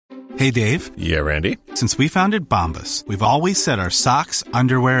Hey, Dave. Yeah, Randy. Since we founded Bombas, we've always said our socks,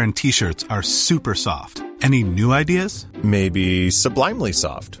 underwear, and T-shirts are super soft. Any new ideas? Maybe sublimely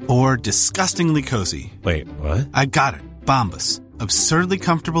soft. Or disgustingly cozy. Wait, what? I got it. Bombas. Absurdly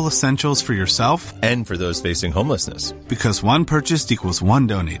comfortable essentials for yourself and for those facing homelessness. Because one purchased equals one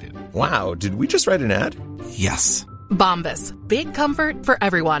donated. Wow, did we just write an ad? Yes. Bombas. Big comfort for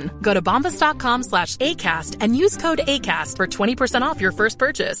everyone. Go to bombas.com/ACAST and use code ACAST for 20% off your first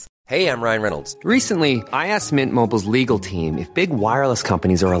purchase. Hey, I'm Ryan Reynolds. Recently, I asked Mint Mobile's legal team if big wireless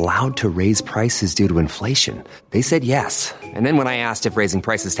companies are allowed to raise prices due to inflation. They said yes. And then when I asked if raising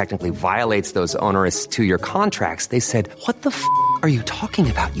prices technically violates those onerous 2-year contracts, they said, "What the f*** are you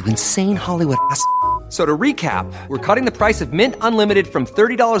talking about, you insane Hollywood ass?" So to recap, we're cutting the price of Mint Unlimited from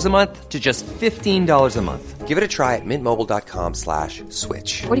 $30 a month to just $15 a month. Give it a try at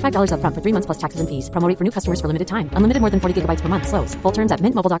mintmobile.com/switch. $45 up front for 3 months plus taxes and fees. Promo rate for new customers for limited time. Unlimited more than 40 gigabytes per month. Slows full terms at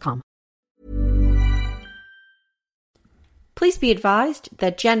mintmobile.com. Please be advised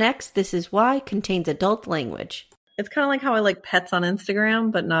that Gen X This Is Why contains adult language. It's kind of like how I like pets on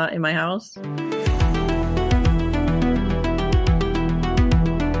Instagram, but not in my house.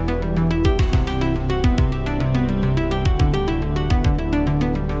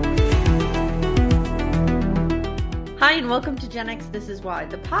 Hi, and welcome to Gen X This Is Why,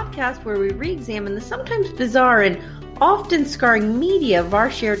 the podcast where we re-examine the sometimes bizarre and often scarring media of our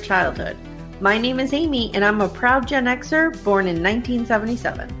shared childhood. My name is Amy, and I'm a proud Gen Xer born in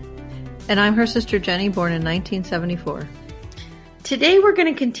 1977. And I'm her sister Jenny, born in 1974. Today we're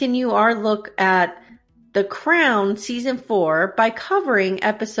going to continue our look at The Crown Season 4 by covering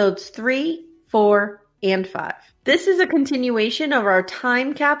episodes 3, 4, and 5. This is a continuation of our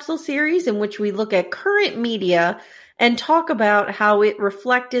time capsule series in which we look at current media and talk about how it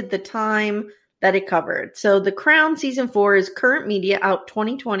reflected the time that it covered. So The Crown Season 4 is current media, out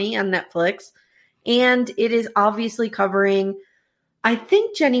 2020 on Netflix, and it is obviously covering, I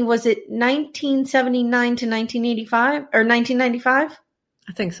think, Jenny, was it 1979 to 1985 or 1995?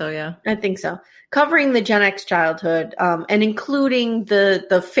 I think so, yeah. I think so. Covering the Gen X childhood and including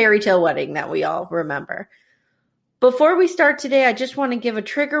the fairy tale wedding that we all remember. Before we start today, I just want to give a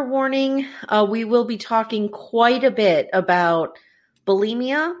trigger warning. We will be talking quite a bit about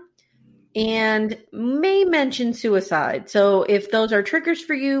bulimia and may mention suicide. So if those are triggers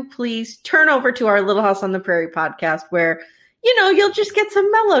for you, please turn over to our Little House on the Prairie podcast where, you know, you'll just get some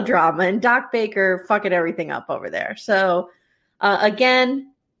melodrama and Doc Baker fucking everything up over there. So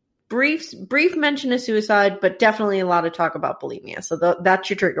again, brief mention of suicide, but definitely a lot of talk about bulimia. So that's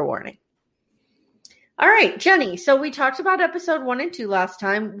your trigger warning. All right, Jenny, so we talked about episode 1 and 2 last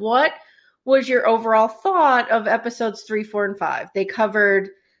time. What was your overall thought of episodes 3, 4, and 5? They covered,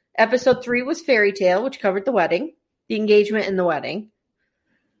 episode 3 was Fairy Tale, which covered the wedding, the engagement and the wedding.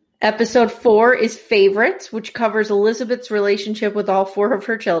 Episode 4 is Favorites, which covers Elizabeth's relationship with all 4 of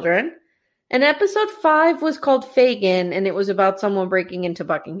her children. And episode 5 was called Fagin, and it was about someone breaking into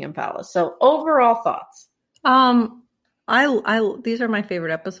Buckingham Palace. So overall thoughts. These are my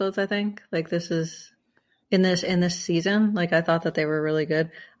favorite episodes, I think. Like this is in this season, like I thought that they were really good.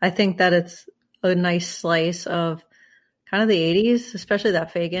 I think that it's a nice slice of kind of the 80s, especially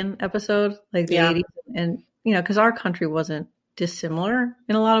that Fagin episode, like the 80s. And, you know, because our country wasn't dissimilar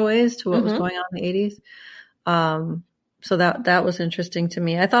in a lot of ways to what was going on in the 80s. So that was interesting to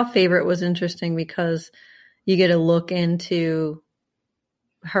me. I thought Favorite was interesting because you get a look into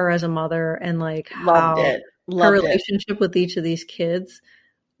her as a mother and like how her relationship with each of these kids,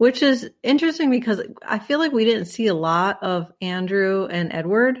 which is interesting because I feel like we didn't see a lot of Andrew and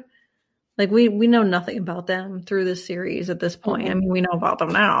Edward. Like we know nothing about them through this series at this point. I mean, we know about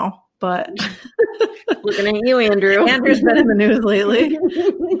them now, but looking at you, Andrew. Andrew's been in the news lately,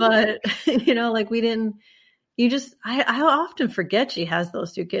 but you know, like we didn't. I often forget she has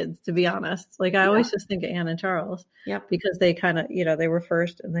those 2 kids, to be honest. Like I always just think of Anne and Charles. Yep. Because they kind of, you know, they were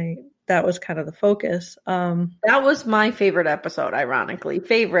first and that was kind of the focus. That was my favorite episode, ironically.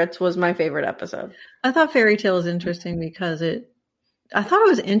 Favorites was my favorite episode. I thought Fairy Tale was interesting because I thought it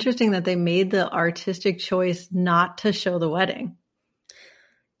was interesting that they made the artistic choice not to show the wedding.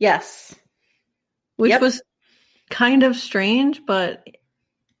 Yes. Which was kind of strange, but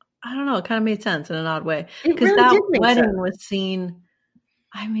I don't know. It kind of made sense in an odd way because really that wedding was seen.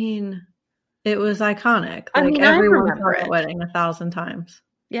 I mean, it was iconic. Like everyone saw that wedding 1,000 times.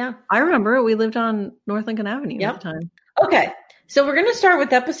 Yeah, I remember it. We lived on North Lincoln Avenue at the time. Okay, so we're going to start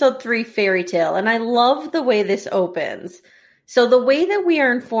with episode 3, Fairy Tale, and I love the way this opens. So the way that we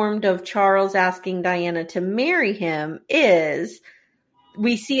are informed of Charles asking Diana to marry him is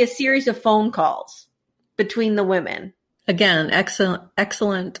we see a series of phone calls between the women. Again,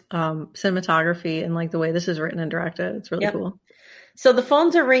 excellent cinematography and like the way this is written and directed. It's really cool. So the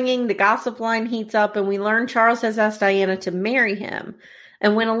phones are ringing, the gossip line heats up, and we learn Charles has asked Diana to marry him.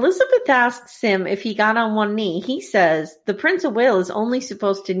 And when Elizabeth asks him if he got on one knee, he says the Prince of Wales is only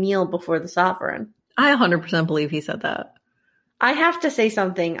supposed to kneel before the sovereign. I 100% believe he said that. I have to say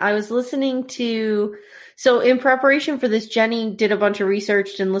something. I was listening to, so in preparation for this, Jenny did a bunch of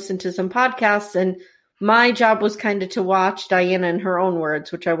research and listened to some podcasts, and my job was kind of to watch Diana in her own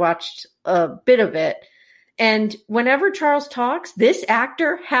words, which I watched a bit of it. And whenever Charles talks, this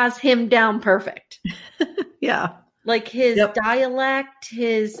actor has him down perfect. Yeah. Like his dialect,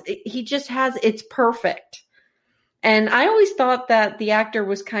 he just has, it's perfect. And I always thought that the actor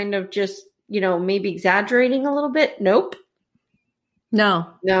was kind of just, maybe exaggerating a little bit. Nope. No.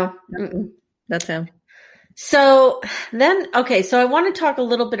 Mm-mm. That's him. So then, so I want to talk a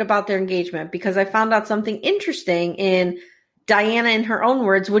little bit about their engagement because I found out something interesting in Diana in her own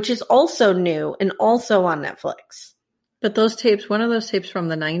words, which is also new and also on Netflix. But those tapes, one of those tapes from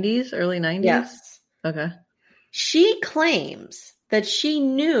the 90s, early 90s? Yes. Okay. She claims that she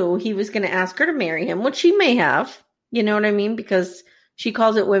knew he was going to ask her to marry him, which she may have, you know what I mean? Because she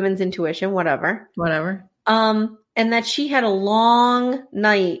calls it women's intuition, whatever. And that she had a long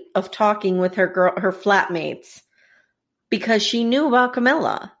night of talking with her flatmates because she knew about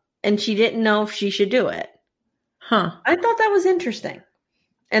Camilla and she didn't know if she should do it. Huh. I thought that was interesting.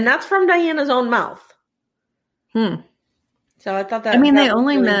 And that's from Diana's own mouth. So I thought that. I mean, that they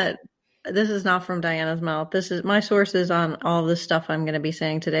only really met. This is not from Diana's mouth. This is my sources on all this stuff I'm going to be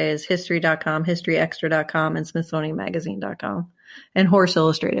saying today is history.com, historyextra.com, and smithsonianmagazine.com. And Horse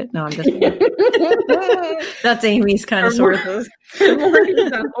Illustrated. No, I'm just kidding. That's Amy's kind of sources.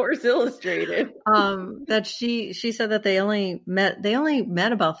 On Horse Illustrated. That she said that they only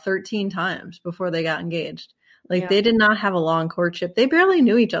met about 13 times before they got engaged. Like they did not have a long courtship. They barely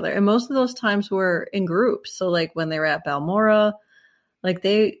knew each other. And most of those times were in groups. So like when they were at Balmoral, like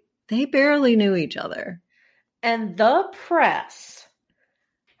they barely knew each other. And the press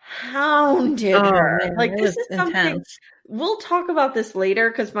hounded her. Man, like this is something intense. We'll talk about this later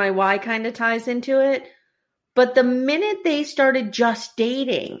because my why kind of ties into it. But the minute they started just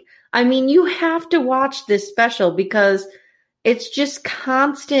dating, I mean, you have to watch this special because it's just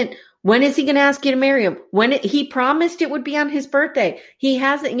constant. When is he going to ask you to marry him? He promised it would be on his birthday. He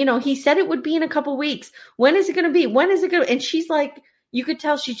hasn't, he said it would be in a couple weeks. When is it going to be? When is it going to? And she's like, you could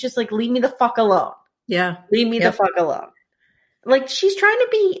tell she's just like, leave me the fuck alone. Yeah. Leave me the fuck alone. Like she's trying to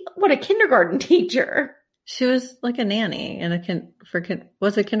be a kindergarten teacher. She was like a nanny and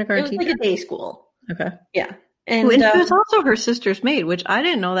was it kindergarten teacher? It was like a day school. Okay. Yeah. And she was also her sister's maid, which I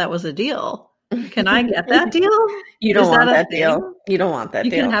didn't know that was a deal. Can I get that deal? You don't want that deal. You don't want that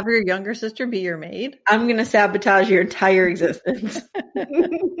deal. You can have your younger sister be your maid? I'm going to sabotage your entire existence.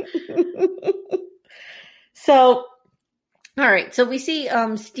 So, all right. So we see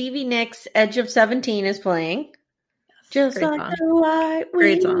Stevie Nicks' Edge of 17 is playing. Just Great like song. the white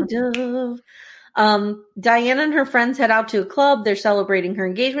Great window. Diana and her friends head out to a club. They're celebrating her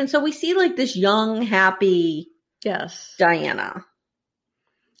engagement. So we see like this young, happy Diana.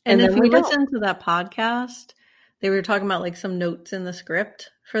 And if you listen to that podcast, they were talking about like some notes in the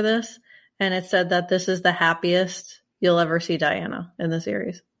script for this. And it said that this is the happiest you'll ever see Diana in the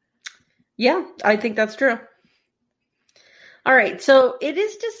series. Yeah, I think that's true. All right. So it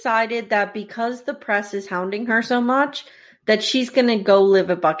is decided that because the press is hounding her so much that she's going to go live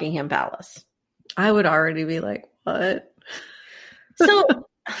at Buckingham Palace. I would already be like, what? So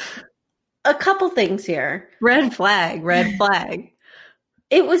a couple things here. Red flag.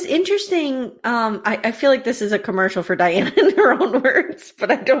 It was interesting. I feel like this is a commercial for Diana in her own words,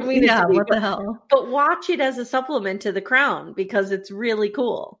 but I don't mean it to be. What the hell? But watch it as a supplement to The Crown because it's really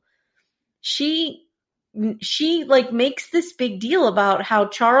cool. She like makes this big deal about how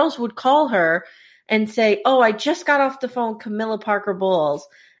Charles would call her and say, "Oh, I just got off the phone with Camilla Parker Bowles."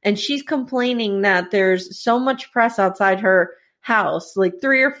 And she's complaining that there's so much press outside her house, like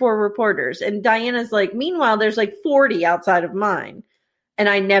 3 or 4 reporters. And Diana's like, meanwhile, there's like 40 outside of mine. And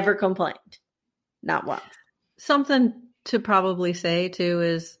I never complained. Not once. Something to probably say, too,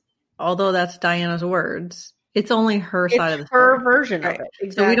 is although that's Diana's words, it's only her side of the story. Her version of it.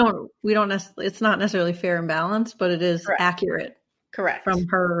 Exactly. So we don't necessarily, it's not necessarily fair and balanced, but it is accurate. Correct.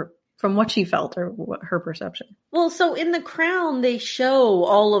 From what she felt or her perception. Well, so in The Crown, they show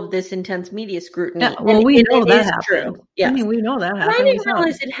all of this intense media scrutiny. Yeah, well, we know that happened. True. Yes. I mean, we know that happened. I didn't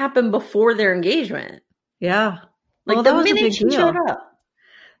realize it happened before their engagement. Yeah. Like well, the that was minute a big she deal. showed up.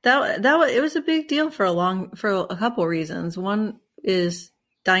 It was a big deal for a couple reasons. One is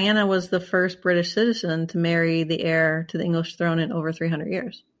Diana was the first British citizen to marry the heir to the English throne in over 300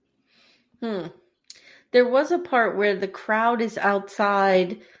 years. There was a part where the crowd is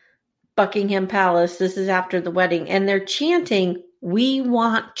outside Buckingham Palace. This is after the wedding, and they're chanting, "We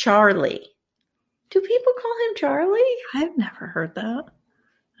want Charlie." Do people call him Charlie? I've never heard that.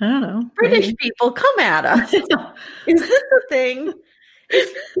 I don't know. British people, come at us. Is this a thing? Is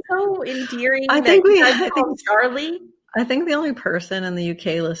it so endearing? I think we call him Charlie. I think the only person in the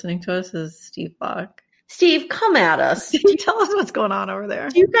UK listening to us is Steve Bach. Steve, come at us. Tell us what's going on over there.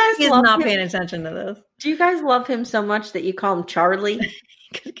 Do you guys He's love not him? paying attention to this. Do you guys love him so much that you call him Charlie?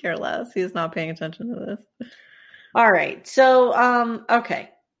 He could care less. He's not paying attention to this. All right. So, okay.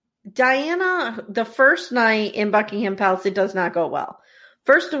 Diana, the first night in Buckingham Palace, it does not go well.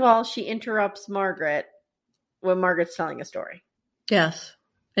 First of all, she interrupts Margaret when Margaret's telling a story. Yes.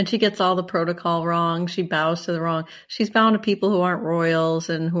 And she gets all the protocol wrong. She bows to the wrong. She's bowing to people who aren't royals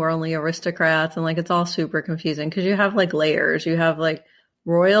and who are only aristocrats. And like, it's all super confusing because you have like layers. You have like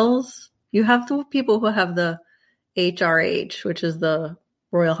royals. You have the people who have the HRH, which is the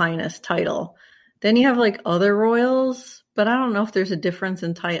Royal Highness title. Then you have like other royals, but I don't know if there's a difference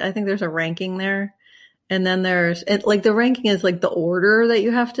in title. I think there's a ranking there. And then there's like the ranking is like the order that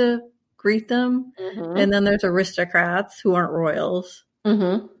you have to greet them. Mm-hmm. And then there's aristocrats who aren't royals. Mm-hmm.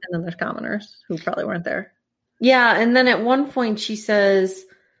 And then there's commoners who probably weren't there. Yeah. And then at one point she says,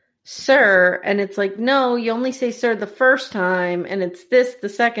 "Sir," and it's like, no, you only say "sir" the first time, and it's this the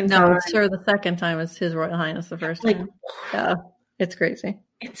second time. No, "sir" the second time is His Royal Highness the first time. Yeah, it's crazy.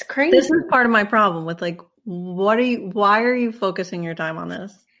 It's crazy. This is part of my problem with like, why are you focusing your time on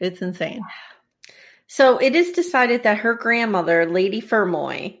this? It's insane. So it is decided that her grandmother, Lady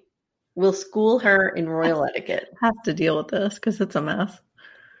Fermoy, will school her in royal etiquette. Have to deal with this because it's a mess.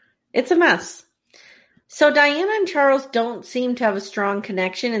 It's a mess. So Diana and Charles don't seem to have a strong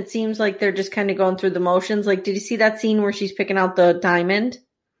connection. It seems like they're just kind of going through the motions. Like, did you see that scene where she's picking out the diamond?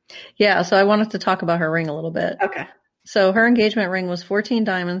 Yeah, so I wanted to talk about her ring a little bit. Okay. So her engagement ring was 14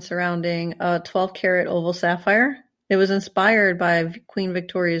 diamonds surrounding a 12-karat oval sapphire. It was inspired by Queen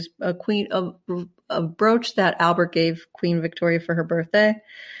Victoria's a brooch that Albert gave Queen Victoria for her birthday,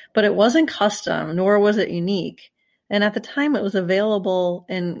 but it wasn't custom, nor was it unique. And at the time, it was available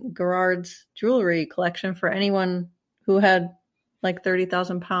in Garrard's jewelry collection for anyone who had like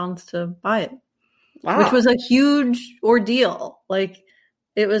 30,000 pounds to buy it, which was a huge ordeal. Like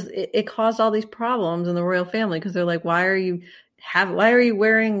it caused all these problems in the royal family because they're like, why are you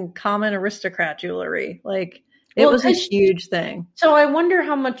wearing common aristocrat jewelry? Like it was a huge thing. So I wonder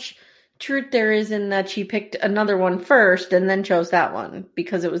how much truth there is in that she picked another one first and then chose that one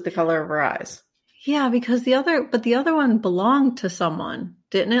because it was the color of her eyes. Yeah, because the other one belonged to someone,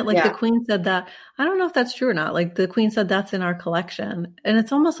 didn't it? Like the Queen said that. I don't know if that's true or not. Like the Queen said that's in our collection. And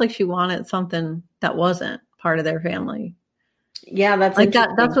it's almost like she wanted something that wasn't part of their family. Yeah, that's like that.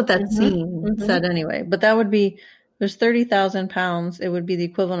 That's what that scene said anyway. But that would be, there's 30,000 pounds. It would be the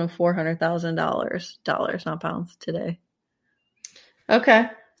equivalent of $400,000, not pounds today. Okay.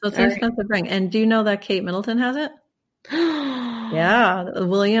 So it's an expensive ring. And do you know that Kate Middleton has it? Yeah.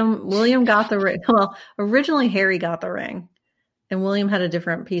 William got the ring. Well, originally Harry got the ring and William had a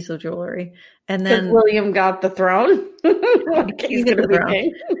different piece of jewelry. And then William got the throne. He's gonna be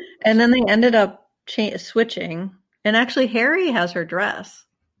king. And then they ended up switching. And actually Harry has her dress,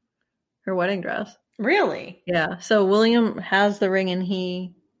 her wedding dress. Really? Yeah. So William has the ring and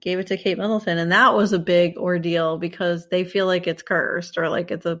he gave it to Kate Middleton, and that was a big ordeal because they feel like it's cursed or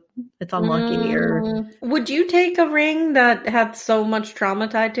like it's unlucky. Or would you take a ring that had so much trauma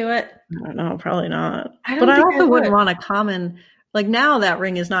tied to it? I don't know, probably not. But I also wouldn't want a common, like now that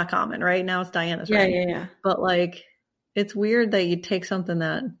ring is not common, right? Now it's Diana's ring. Yeah. But like, it's weird that you take something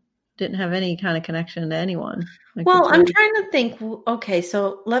that didn't have any kind of connection to anyone. Like, well, I'm trying to think. Okay,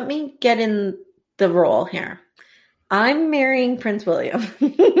 so let me get in the role here. I'm marrying Prince William.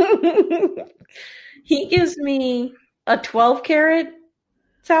 He gives me a 12-karat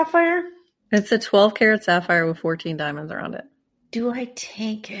sapphire. It's a 12-karat sapphire with 14 diamonds around it. Do I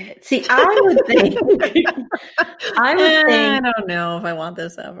take it? See, I would think. I don't know if I want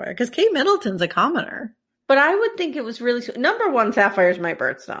this sapphire because Kate Middleton's a commoner. But I would think it was really sweet. Number one, sapphire is my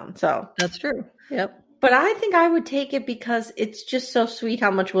birthstone. So that's true. Yep. But I think I would take it because it's just so sweet how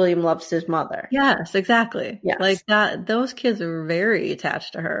much William loves his mother. Yes, exactly. Yes. Like that, those kids are very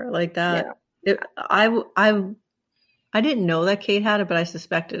attached to her. Like that. Yeah. I didn't know that Kate had it, but I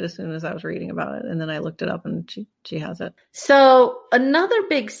suspected as soon as I was reading about it. And then I looked it up and she has it. So another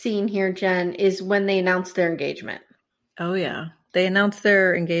big scene here, Jen, is when they announced their engagement. Oh, yeah. They announced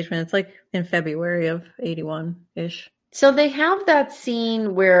their engagement. It's like in February of 81-ish. So they have that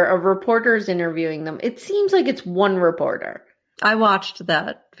scene where a reporter is interviewing them. It seems like it's one reporter. I watched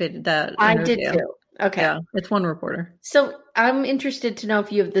that interview. I did too. Okay. Yeah, it's one reporter. So I'm interested to know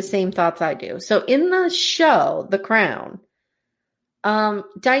if you have the same thoughts I do. So in the show, The Crown,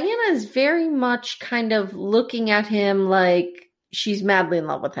 Diana is very much kind of looking at him like she's madly in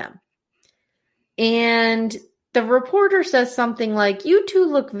love with him. And the reporter says something like, "You two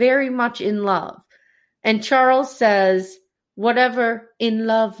look very much in love." And Charles says, "Whatever in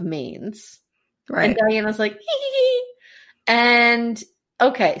love means." Right. And Diana's like, hee. And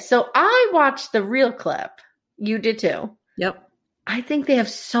okay, so I watched the real clip. You did too. Yep. I think they have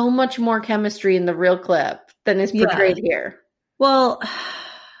so much more chemistry in the real clip than is portrayed here. Well,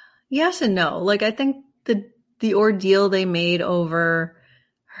 yes and no. Like, I think the ordeal they made over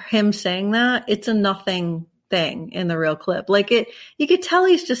him saying that, it's a nothing thing in the real clip. Like, you could tell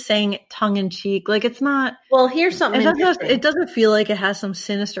he's just saying it tongue in cheek. Like, it's not. Well, here's something interesting. It doesn't feel like it has some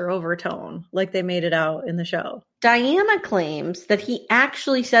sinister overtone like they made it out in the show. Diana claims that he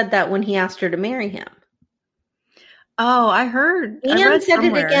actually said that when he asked her to marry him. Oh, I heard. And I read said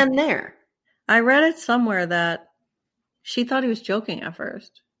somewhere. it again there. I read it somewhere that she thought he was joking at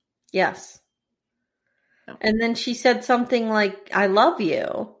first. Yes. Oh. And then she said something like, "I love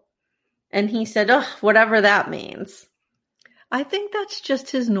you." And he said, "Oh, whatever that means." I think that's just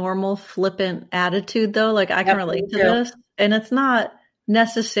his normal flippant attitude, though. Like, I can relate to too. this. And it's not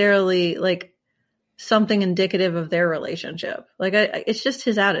necessarily like something indicative of their relationship. Like, it's just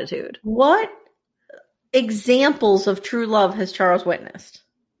his attitude. What examples of true love has Charles witnessed?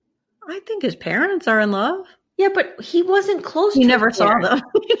 I think his parents are in love. Yeah, but he wasn't close to He never his saw parents. them.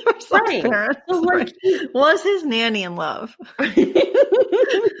 He never saw Right. his parents. So, like, Right. Was his nanny in love? He never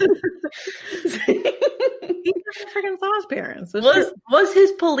freaking saw his parents. Was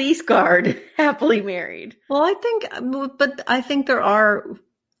his police guard happily married? Well, I think there are,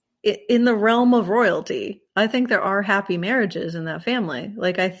 in the realm of royalty, I think there are happy marriages in that family.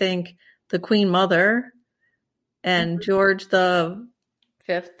 Like, I think the Queen Mother and George the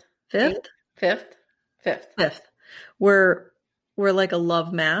Fifth were like a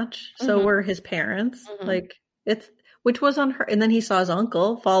love match. So Mhm. were his parents. Mhm. Like, which was on her. And then he saw his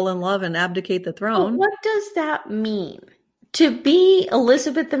uncle fall in love and abdicate the But throne. what does that mean? To be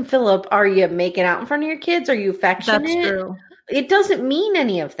Elizabeth and Philip, are you making out in front of your kids? Are you affectionate? That's true. It doesn't mean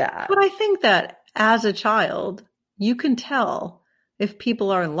any of that. But I think that as a child, you can tell if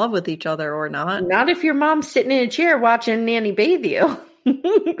people are in love with each other or not. Not if your mom's sitting in a chair watching Nanny bathe you,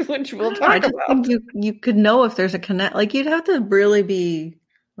 which we'll I talk just about. think you could know if there's a connect. Like, you'd have to really be,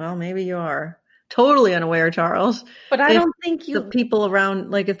 well, maybe you are totally unaware, Charles. But I if don't think the people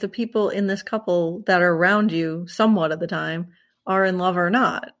around, like, if the people in this couple that are around you somewhat of the time are in love or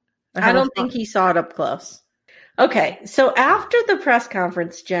not. I don't think he saw it up close. Okay, so after the press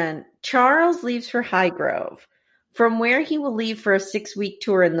conference, Jen, Charles leaves for Highgrove, from where he will leave for a 6-week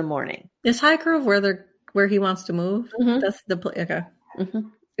tour in the morning. Is Highgrove where he wants to move? Mhm. That's the place. Okay. Mm-hmm.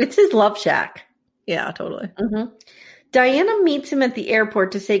 It's his love shack. Yeah, totally. Mm-hmm. Diana meets him at the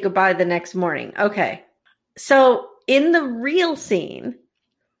airport to say goodbye the next morning. Okay. So in the real scene,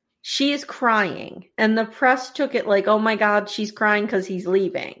 she is crying, and the press took it like, oh my God, she's crying because he's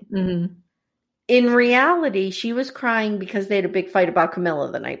leaving. Mm-hmm. In reality, she was crying because they had a big fight about Camilla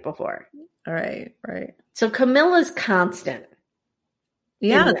the night before. All right. So Camilla's constant.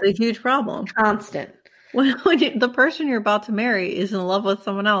 Yeah, it's a huge problem. Constant. When the person you're about to marry is in love with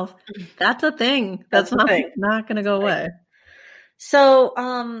someone else, that's a thing. That's not going to go away. So,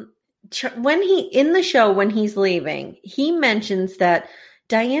 when he's leaving, he mentions that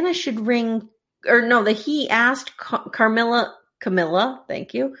Diana should that he asked Camilla,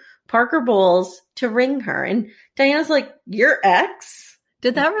 thank you, Parker Bowles to ring her. And Diana's like, your ex?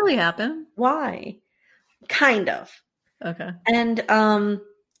 Did that really happen? Why? Kind of. Okay. And,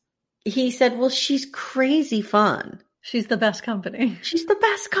 he said, well, she's crazy fun. She's the best company. She's the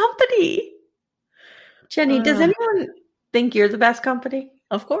best company. Jenny, does anyone think you're the best company?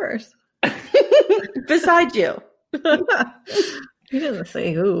 Of course. Besides you. He doesn't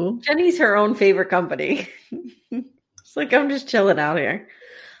say who. Jenny's her own favorite company. It's like, I'm just chilling out here.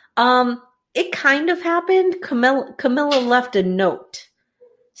 It kind of happened. Camilla left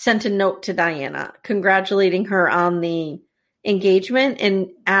sent a note to Diana, congratulating her on the engagement and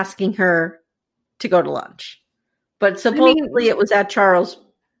asking her to go to lunch. But supposedly it was at Charles'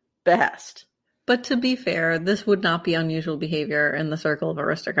 behest. But to be fair, this would not be unusual behavior in the circle of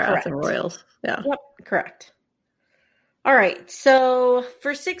aristocrats and royals. Yeah. Yep, correct. All right, so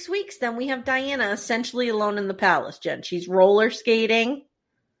for 6 weeks, then we have Diana essentially alone in the palace, Jen. She's roller skating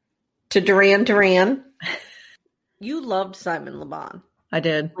to Duran Duran. You loved Simon Le Bon. I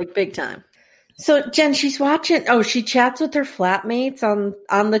did. Like big time. So Jen, she's watching. Oh, she chats with her flatmates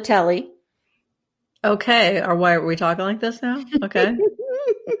on the telly. Okay. Or why are we talking like this now? Okay.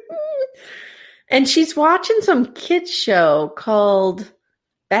 And she's watching some kids show called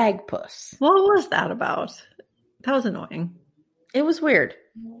Bagpuss. What was that about? That was annoying. It was weird.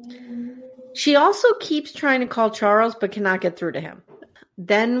 She also keeps trying to call Charles, but cannot get through to him.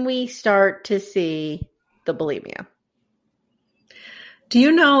 Then we start to see the bulimia. Do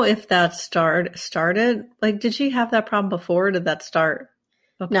you know if that started? Like, did she have that problem before? Or did that start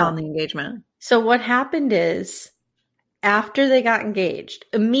upon the engagement? So what happened is, after they got engaged,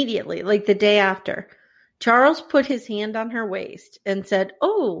 immediately, like the day after, Charles put his hand on her waist and said,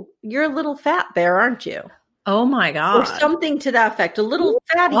 "Oh, you're a little fat there, aren't you?" Oh my God. Or something to that effect. A little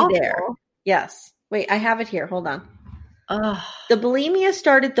fatty there. Yes. Wait, I have it here. Hold on. The bulimia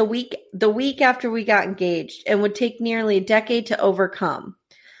started the week after we got engaged and would take nearly a decade to overcome.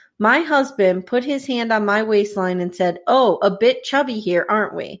 My husband put his hand on my waistline and said, "Oh, a bit chubby here,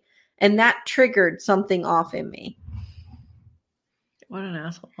 aren't we?" And that triggered something off in me. What an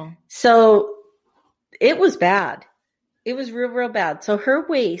asshole. So it was bad. It was real, real bad. So her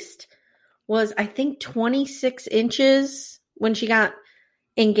waist was, I think, 26 inches when she got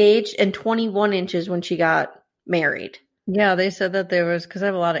engaged and 21 inches when she got married. Yeah, they said that there was, because I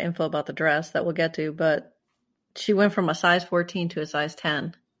have a lot of info about the dress that we'll get to, but she went from a size 14 to a size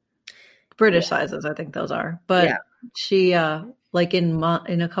 10. British sizes, I think those are. But she, like in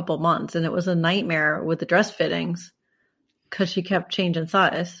a couple months, and it was a nightmare with the dress fittings because she kept changing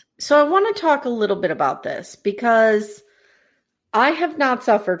size. So I want to talk a little bit about this because I have not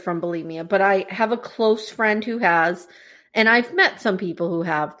suffered from bulimia, but I have a close friend who has, and I've met some people who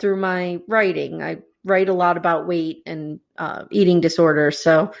have through my writing. I write a lot about weight and eating disorders.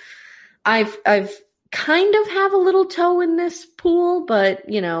 So I've kind of have a little toe in this pool, but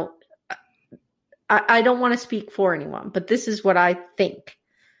you know, I don't want to speak for anyone, but this is what I think.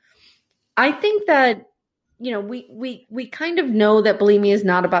 I think that, you know, we kind of know that bulimia is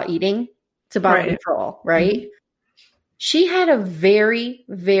not about eating. It's about control, right? Mm-hmm. She had a very,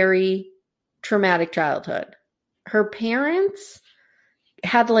 very traumatic childhood. Her parents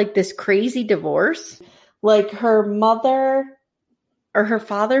had like this crazy divorce. Like her mother or her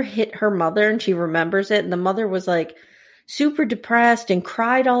father hit her mother and she remembers it. And the mother was like super depressed and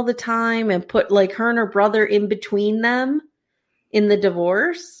cried all the time and put like her and her brother in between them in the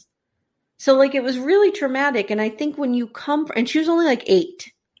divorce. So like it was really traumatic. And I think when you come from, and she was only like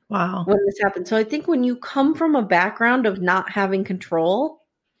 8. Wow. When this happened. So I think when you come from a background of not having control,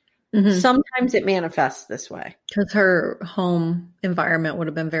 sometimes it manifests this way. Because her home environment would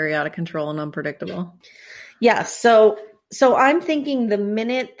have been very out of control and unpredictable. Yeah. So I'm thinking the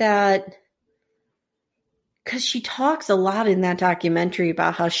minute that, because she talks a lot in that documentary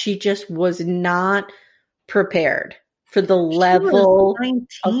about how she just was not prepared for the level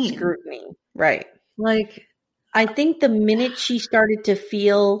of scrutiny. Right. Like, I think the minute she started to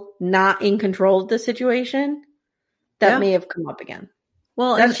feel not in control of the situation, that may have come up again.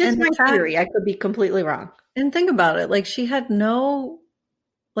 Well, that's just my theory. I could be completely wrong. And think about it. Like she had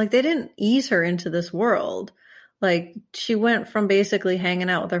they didn't ease her into this world. Like she went from basically hanging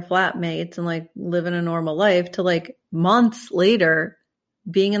out with her flatmates and like living a normal life to like months later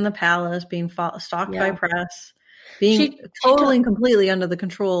being in the palace, being stalked by press, being totally and completely under the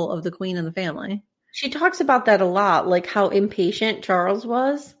control of the queen and the family. She talks about that a lot, like how impatient Charles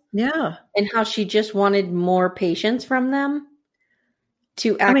was. Yeah. And how she just wanted more patience from them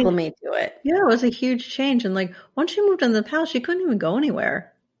to acclimate to it. Yeah, it was a huge change. And like once she moved into the palace, she couldn't even go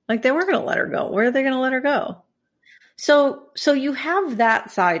anywhere. Like they weren't going to let her go. Where are they going to let her go? So you have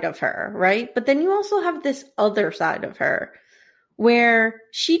that side of her, right? But then you also have this other side of her where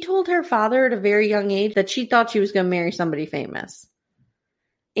she told her father at a very young age that she thought she was going to marry somebody famous.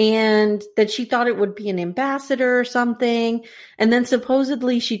 And that she thought it would be an ambassador or something. And then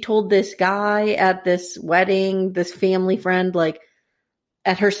supposedly she told this guy at this wedding, this family friend, like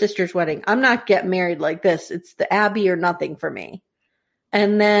at her sister's wedding, "I'm not getting married like this. It's the Abbey or nothing for me."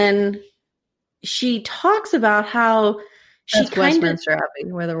 And then she talks about how she Westminster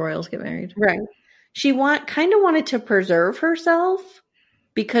Abbey, where the royals get married. Right. She kind of wanted to preserve herself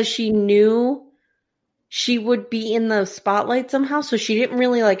because she knew she would be in the spotlight somehow. So she didn't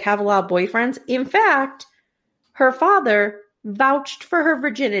really like have a lot of boyfriends. In fact, her father vouched for her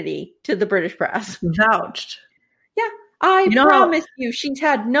virginity to the British press. Vouched. Yeah. I promise you, she's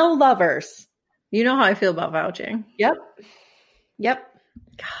had no lovers. You know how I feel about vouching. Yep. God.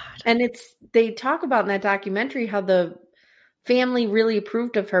 And they talk about in that documentary how the family really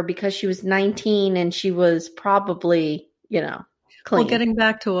approved of her because she was 19 and she was probably, clean. Well, getting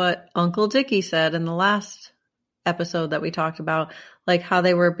back to what Uncle Dickie said in the last episode that we talked about, like how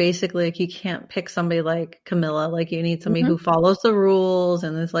they were basically like, you can't pick somebody like Camilla. Like you need somebody who follows the rules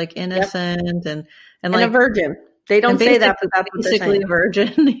and is like innocent and like a virgin. They don't say that, but that's what basically a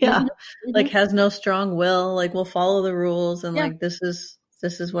virgin. Yeah. Mm-hmm. Like has no strong will, like will follow the rules. And like, this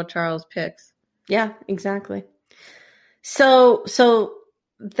is what Charles picks. Yeah, exactly. So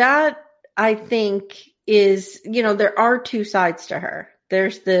that I think is, there are two sides to her.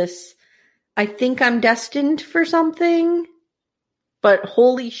 There's this, I think I'm destined for something, but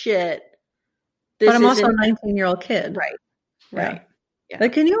holy shit. But I'm also a 19-year-old kid. Right. Right. Yeah.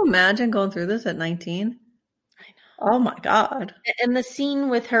 Like, can you imagine going through this at 19? I know. Oh my God. And the scene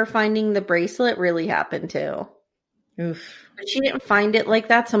with her finding the bracelet really happened too. Oof. But she didn't find it like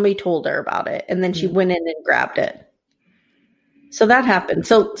that. Somebody told her about it. And then she went in and grabbed it. So that happened.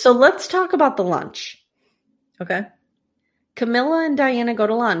 So let's talk about the lunch. Okay. Camilla and Diana go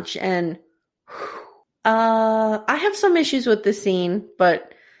to lunch and I have some issues with this scene,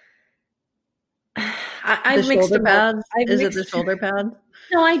 but I mixed shoulder pads. Is it the shoulder pads?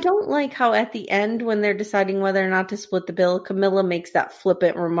 No, I don't like how at the end when they're deciding whether or not to split the bill, Camilla makes that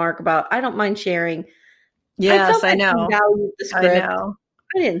flippant remark about, I don't mind sharing. Yes, I know. The script. I know.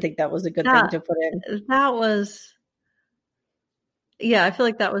 I didn't think that was a good thing to put in. That was, I feel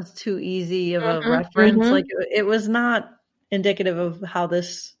like that was too easy of a reference. Like it was not indicative of how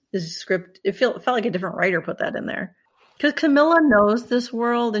this is script. It felt like a different writer put that in there. Because Camilla knows this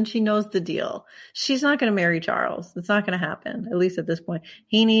world and she knows the deal. She's not going to marry Charles. It's not going to happen, at least at this point.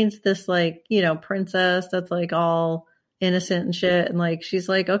 He needs this like, princess that's like all innocent and shit. And like, she's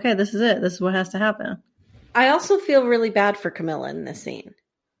like, okay, this is it. This is what has to happen. I also feel really bad for Camilla in this scene.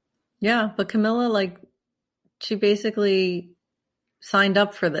 Yeah, but Camilla, like, she basically signed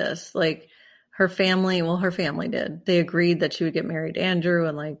up for this. Like, her family did. They agreed that she would get married to Andrew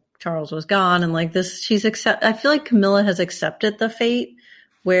and like Charles was gone. And like this, I feel like Camilla has accepted the fate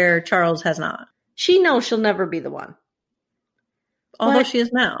where Charles has not. She knows she'll never be the one. Although she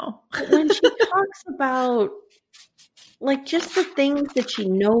is now. When she talks about like just the things that she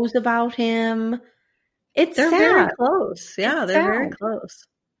knows about him, they're sad. Very close. Yeah, they're very close.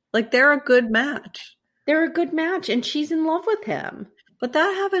 Like they're a good match. They're a good match and she's in love with him. But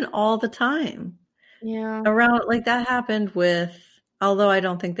that happened all the time. Yeah. Around like that happened with, although I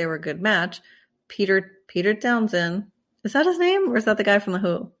don't think they were a good match, Peter Townsend. Is that his name? Or is that the guy from The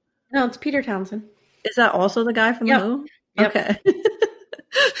Who? No, it's Peter Townsend. Is that also the guy from The Who? Yep. Okay.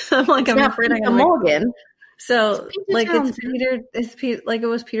 I'm like, I'm afraid I'm Morgan. So like it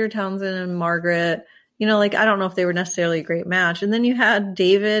was Peter Townsend and Margaret. Like I don't know if they were necessarily a great match. And then you had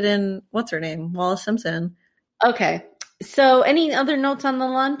David and what's her name? Wallace Simpson. Okay. So any other notes on the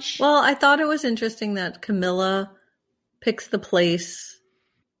lunch? Well, I thought it was interesting that Camilla picks the place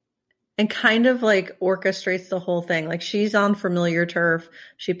and kind of like orchestrates the whole thing. Like she's on familiar turf.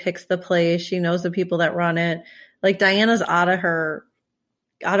 She picks the place. She knows the people that run it. Like Diana's out of her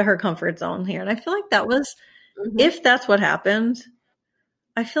comfort zone here. And I feel like that was, if that's what happened,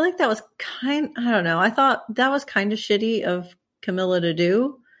 I feel like that was I don't know. I thought that was kind of shitty of Camilla to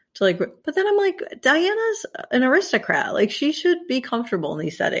do. But then I'm like, Diana's an aristocrat. Like she should be comfortable in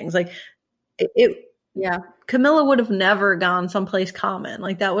these settings. Like Camilla would have never gone someplace common.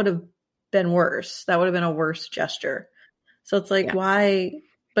 Like that would have been worse. That would have been a worse gesture. So it's like, why?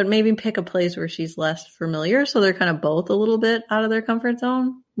 But maybe pick a place where she's less familiar. So they're kind of both a little bit out of their comfort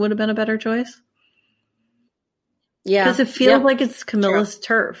zone would have been a better choice. Yeah. Because it feels like it's Camilla's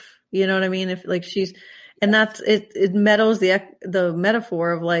turf. You know what I mean? If like she's, and that's it meadows the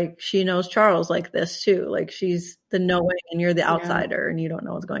metaphor of like she knows Charles like this too. Like she's the knowing and you're the outsider and you don't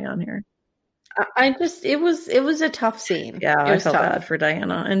know what's going on here. It was a tough scene. Yeah, I felt bad for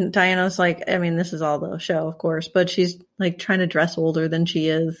Diana. And Diana's like, I mean, this is all the show, of course, but she's like trying to dress older than she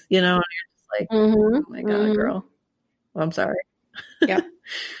is, and you're just like, oh my God, girl. Well, I'm sorry. Yeah.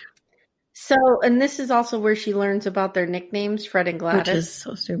 So, and this is also where she learns about their nicknames, Fred and Gladys. Which is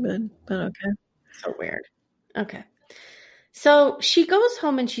so stupid, but okay. So weird. Okay. So she goes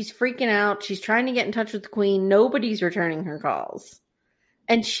home and she's freaking out. She's trying to get in touch with the queen. Nobody's returning her calls.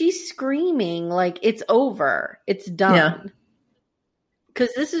 And she's screaming like it's over. It's done. Because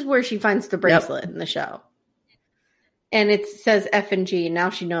this is where she finds the bracelet in the show. And it says F and G. And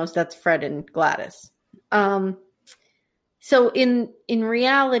now she knows that's Fred and Gladys. So in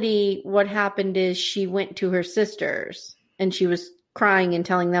reality, what happened is she went to her sisters and she was crying and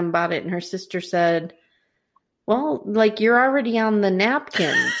telling them about it. And her sister said, well, like you're already on the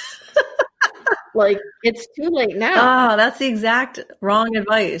napkins. Like, it's too late now. Oh, that's the exact wrong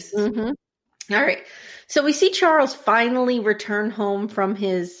advice. All right. So we see Charles finally return home from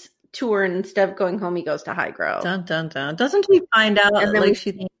his tour, and instead of going home, he goes to Highgrove. Dun, dun, dun. Doesn't she find out? And then Like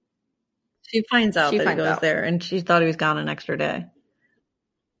she finds out that he goes out. there, and she thought he was gone an extra day.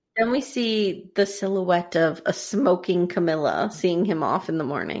 Then we see the silhouette of a smoking Camilla seeing him off in the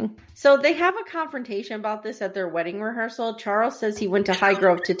morning. So they have a confrontation about this at their wedding rehearsal. Charles says he went to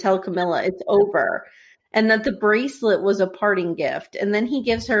Highgrove to tell Camilla it's over and that the bracelet was a parting gift. And then he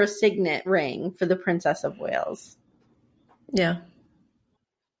gives her a signet ring for the Princess of Wales. Yeah.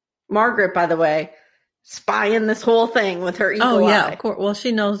 Margaret, by the way, spying this whole thing with her eagle eye. Of course. Well,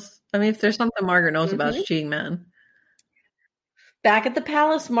 she knows. I mean, if there's something Margaret knows about, it's cheating men. Back at the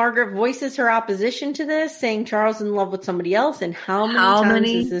palace, Margaret voices her opposition to this, saying Charles is in love with somebody else, and how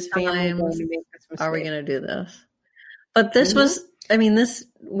many times is this family going to make this mistake? Are we going to do this? But this was, I mean,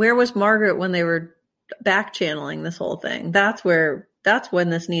 where was Margaret when they were back channeling this whole thing? That's when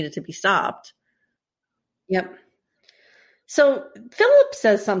this needed to be stopped. Yep. So Philip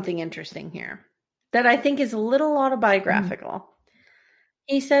says something interesting here that I think is a little autobiographical.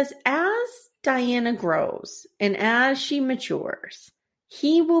 He says, as Diana grows and as she matures,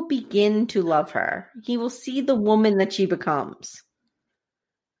 he will begin to love her. He will see the woman that she becomes,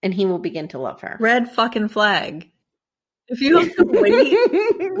 and he will begin to love her. Red fucking flag. If you have to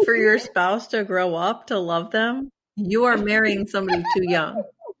wait for your spouse to grow up to love them, you are marrying somebody too young.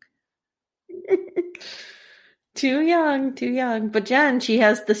 Too young. But Jen, she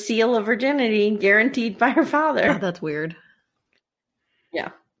has the seal of virginity guaranteed by her father. God, that's weird. Yeah.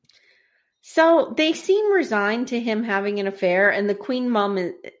 So they seem resigned to him having an affair, and the queen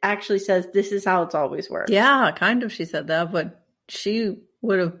mom actually says this is how it's always worked. Yeah, kind of. She said that, but she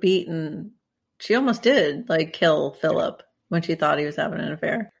would have she almost did, like, kill Philip when she thought he was having an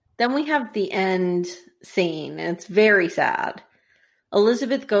affair. Then we have the end scene, and it's very sad.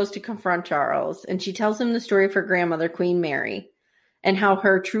 Elizabeth goes to confront Charles, and she tells him the story of her grandmother, Queen Mary, and how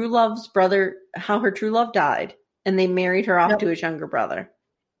her true love died, and they married her off to his younger brother.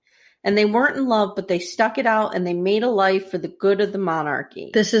 And they weren't in love, but they stuck it out, and they made a life for the good of the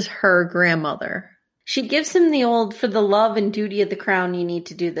monarchy. This is her grandmother. She gives him the old, for the love and duty of the crown, you need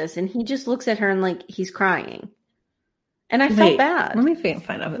to do this. And he just looks at her and, like, he's crying. And I felt bad. Let me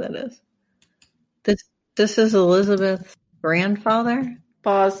find out who that is. This is Elizabeth's grandfather?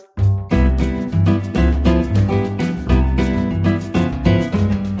 Pause.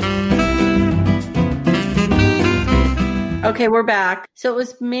 Okay, we're back. So it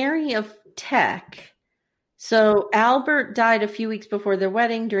was Mary of Teck. So Albert died a few weeks before their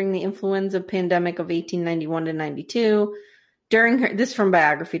wedding during the influenza pandemic of 1891 to 92. This is from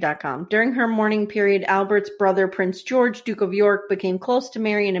biography.com. During her mourning period, Albert's brother, Prince George, Duke of York, became close to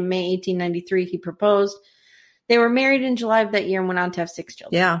Mary, and in May 1893, he proposed. They were married in July of that year and went on to have 6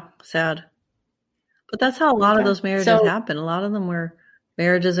 children. Yeah, sad. But that's how a lot of those marriages happen. A lot of them were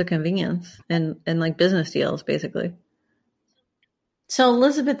marriages of convenience and like business deals, basically. So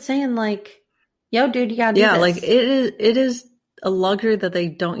Elizabeth's saying, like, yo, dude, you gotta do this. Yeah, like it is a luxury that they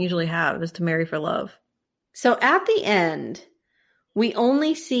don't usually have, is to marry for love. So at the end, we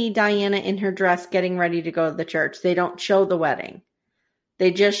only see Diana in her dress getting ready to go to the church. They don't show the wedding.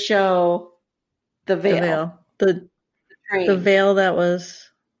 They just show the veil. The veil that was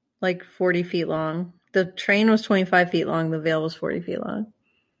like 40 feet long. The train was 25 feet long. The veil was 40 feet long.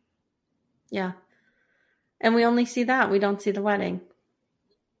 Yeah. And we only see that. We don't see the wedding.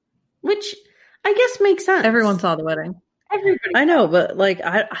 Which I guess makes sense. Everyone saw the wedding. Everybody. I know, but like,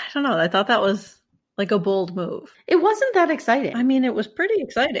 I don't know. I thought that was like a bold move. It wasn't that exciting. I mean, it was pretty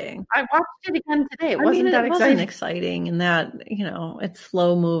exciting. I watched it again today. It wasn't exciting in that, it's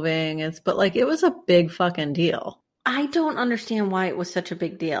slow moving. But like, it was a big fucking deal. I don't understand why it was such a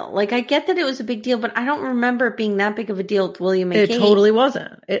big deal. Like, I get that it was a big deal, but I don't remember it being that big of a deal with William and Kate. It totally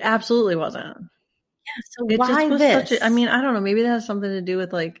wasn't. It absolutely wasn't. Yeah, so why this? I don't know. Maybe that has something to do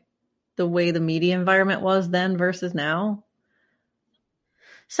with like the way the media environment was then versus now.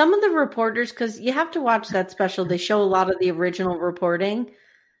 Some of the reporters, because you have to watch that special, they show a lot of the original reporting.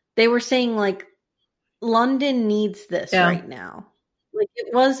 They were saying, like, London needs this right now. Like,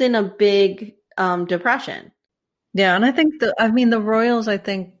 it was in a big depression. Yeah, and I think the royals, it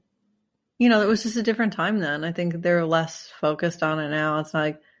was just a different time then. I think they're less focused on it now. It's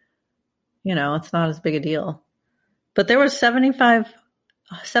like, it's not as big a deal. But there was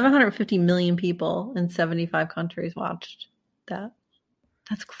 750 million people in 75 countries watched that.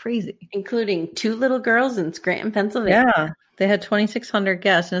 That's crazy. Including 2 little girls in Scranton, Pennsylvania. Yeah. They had 2,600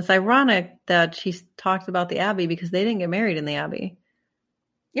 guests. And it's ironic that she talked about the Abbey because they didn't get married in the Abbey.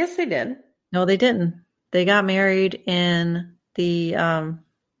 Yes, they did. No, they didn't. They got married in the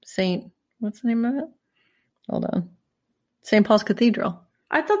what's the name of it? Hold on. St. Paul's Cathedral.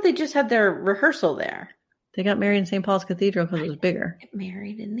 I thought they just had their rehearsal there. They got married in St. Paul's Cathedral because it was bigger. Get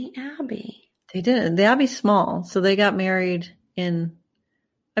married in the Abbey. They didn't. The Abbey's small, so they got married in,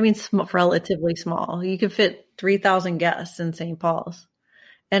 relatively small. You could fit 3,000 guests in St. Paul's.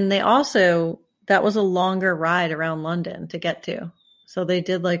 And they also, that was a longer ride around London to get to. So they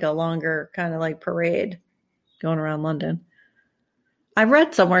did like a longer kind of like parade going around London. I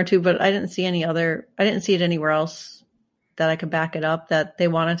read somewhere too, but I didn't see it anywhere else that I could back it up that they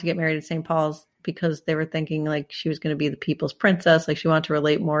wanted to get married at St. Paul's because they were thinking like she was going to be the people's princess. Like she wanted to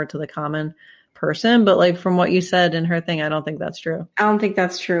relate more to the common person. But like from what you said in her thing, I don't think that's true. I don't think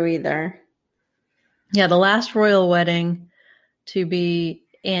that's true either. Yeah. The last royal wedding to be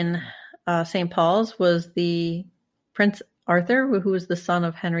in St. Paul's was the Prince Arthur, who was the son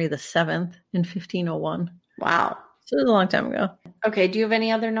of Henry VII in 1501. Wow. So it was a long time ago. Okay. Do you have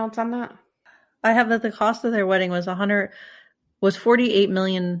any other notes on that? I have that the cost of their wedding was 48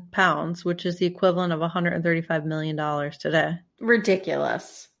 million pounds, which is the equivalent of $135 million today.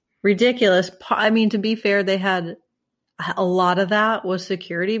 Ridiculous. I mean, to be fair, they had a lot of that was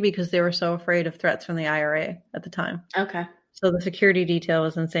security because they were so afraid of threats from the IRA at the time. Okay. So the security detail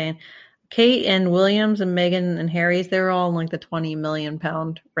was insane. Kate and Williams and Meghan and Harry's, they were all in like the 20 million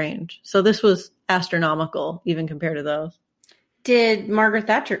pound range. So this was astronomical even compared to those. Did Margaret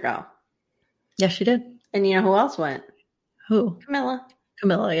Thatcher go? Yes, she did. And you know who else went? Who?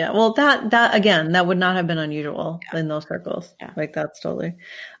 Camilla, yeah. Well, that again, that would not have been unusual in those circles. Yeah. Like that's totally.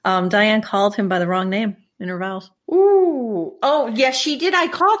 Diane called him by the wrong name in her vows. Ooh. Oh, yes, she did. I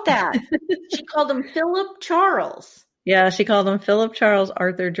caught that. She called him Philip Charles. Yeah, she called him Philip Charles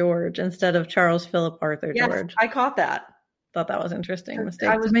Arthur George instead of Charles Philip Arthur George. I caught that. Thought that was interesting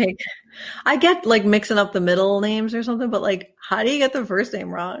mistake to make. I get like mixing up the middle names or something, but like, how do you get the first name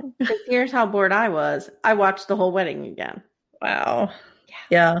wrong? Here's how bored I was. I watched the whole wedding again. Wow.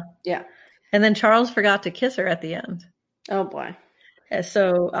 Yeah. And then Charles forgot to kiss her at the end. Oh boy.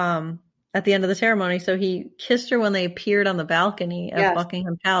 So at the end of the ceremony, so he kissed her when they appeared on the balcony of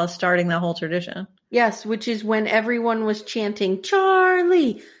Buckingham Palace, starting that whole tradition. Yes, which is when everyone was chanting,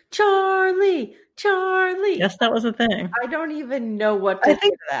 Charlie, Charlie, Charlie. Yes, that was a thing. I don't even know what to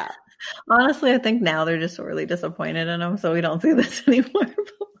think of that. Honestly, I think now they're just sorely disappointed in him, so we don't see this anymore.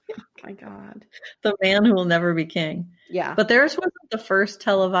 Oh my God. The man who will never be king. Yeah. But theirs wasn't the first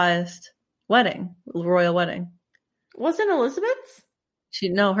televised wedding, royal wedding. Wasn't Elizabeth's?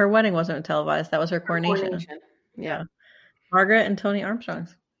 No, her wedding wasn't televised. That was her coronation. Yeah. Margaret and Tony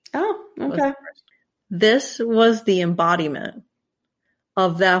Armstrong's. Oh, okay. This was the embodiment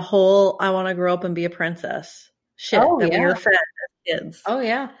of that whole I want to grow up and be a princess shit that we were fed as kids. Oh,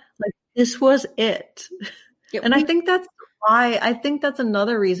 yeah. Like this was it. Yeah, and I think that's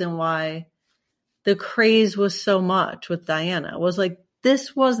another reason why the craze was so much with Diana was like,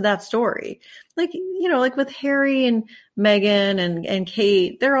 this was that story. Like, you know, like with Harry and Meghan and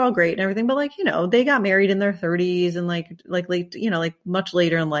Kate, they're all great and everything. But like, you know, they got married in their 30s and like late, you know, like much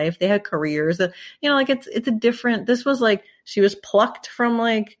later in life, they had careers that, you know, like it's a different, this was like, she was plucked from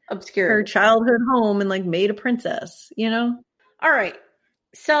like obscure her childhood home and like made a princess, you know? All right.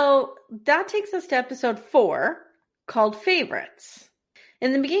 So that takes us to episode 4 called Favorites.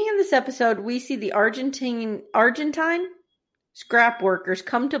 In the beginning of this episode, we see the Argentine scrap workers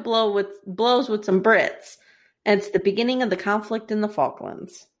come to blows with some Brits, and it's the beginning of the conflict in the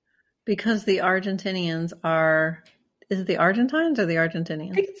Falklands. Because the Argentinians are, is it the Argentines or the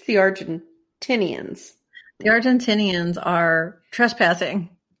Argentinians? I think it's the Argentinians. The Argentinians are trespassing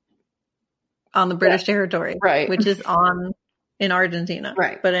on the British territory, right? Which is in Argentina,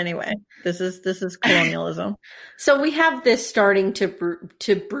 right? But anyway, this is colonialism. So we have this starting to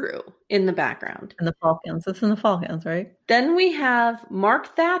brew in the background. In the Falklands. It's in the Falklands, right? Then we have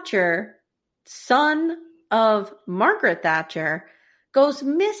Mark Thatcher, son of Margaret Thatcher, goes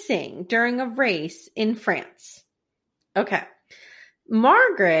missing during a race in France. Okay.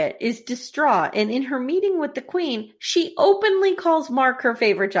 Margaret is distraught, and in her meeting with the Queen, she openly calls Mark her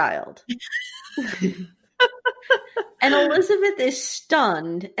favorite child. And Elizabeth is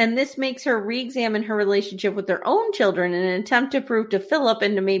stunned, and this makes her re-examine her relationship with her own children in an attempt to prove to Philip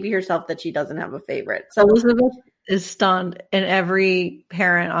and to maybe herself that she doesn't have a favorite. So Elizabeth is stunned, and every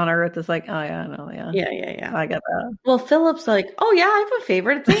parent on earth is like, oh yeah, I know, yeah. Yeah. I get that. Well, Philip's like, oh yeah, I have a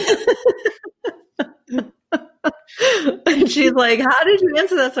favorite. And she's like, how did you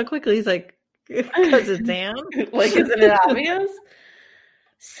answer that so quickly? He's like, because it's Anne. Like, isn't it obvious?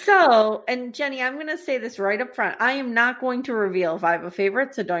 So, and Jenny, I'm going to say this right up front. I am not going to reveal if I have a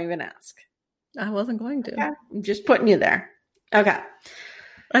favorite, so don't even ask. I wasn't going to. Okay. I'm just putting you there. Okay.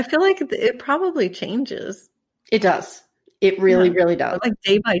 I feel like it probably changes. It does. It really, really does. Like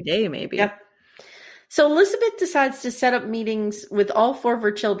day by day, maybe. Yep. So Elizabeth decides to set up meetings with all 4 of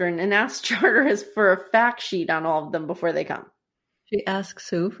her children and asks Charteris for a fact sheet on all of them before they come. She asks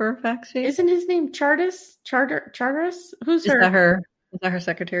who for a fact sheet? Isn't his name Charteris? Who's Is that her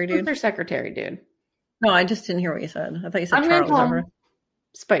secretary dude? Who's her secretary dude? No, I just didn't hear what you said. I thought you said I'm gonna Charles. call Over. him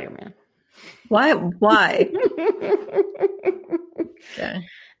Spider-Man. Why?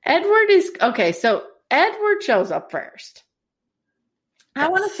 Okay. So Edward shows up first. I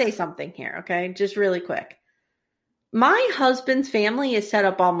want to say something here, okay? Just really quick. My husband's family is set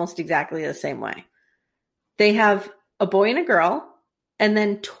up almost exactly the same way. They have a boy and a girl, and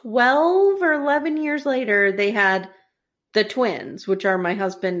then 12 or 11 years later, they had the twins, which are my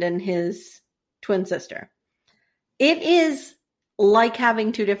husband and his twin sister. It is like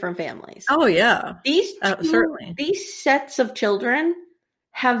having 2 different families. Oh, yeah. Certainly. These sets of children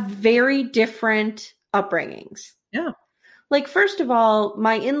have very different upbringings. Yeah. Like, first of all,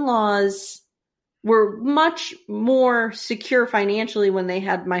 my in-laws were much more secure financially when they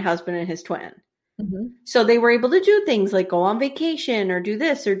had my husband and his twin. Mm-hmm. So they were able to do things like go on vacation or do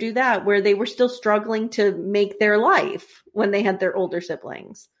this or do that, where they were still struggling to make their life when they had their older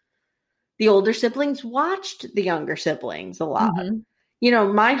siblings. The older siblings watched the younger siblings a lot. Mm-hmm. You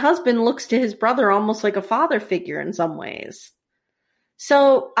know, my husband looks to his brother almost like a father figure in some ways.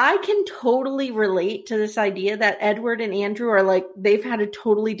 So I can totally relate to this idea that Edward and Andrew are like, they've had a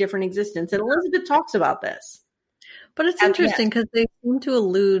totally different existence. And Elizabeth talks about this. But it's interesting because they seem to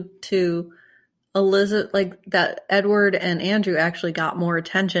allude to Elizabeth, like that Edward and Andrew actually got more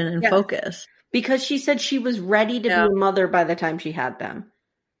attention and focus. Because she said she was ready to be a mother by the time she had them.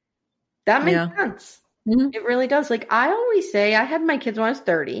 That makes sense. Mm-hmm. It really does. Like, I always say, I had my kids when I was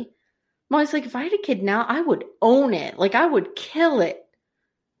 30. I'm always like, if I had a kid now, I would own it. Like, I would kill it.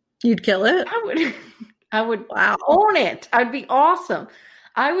 You'd kill it? I would own it. I'd be awesome.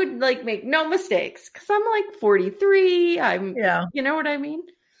 I would like make no mistakes because I'm like 43. You know what I mean?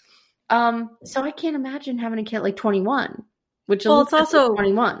 So I can't imagine having a kid like 21, which it's also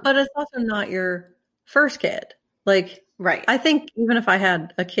 21, but it's also not your first kid. Like, right. I think even if I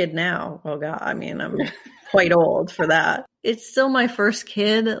had a kid now, oh God, I mean, I'm quite old for that. It's still my first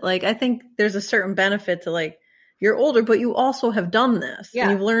kid. Like, I think there's a certain benefit to like, you're older, but you also have done this. Yeah.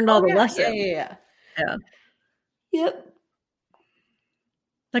 And you've learned all the lessons. Yeah. Yep.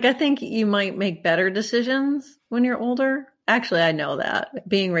 Like, I think you might make better decisions when you're older. Actually, I know that.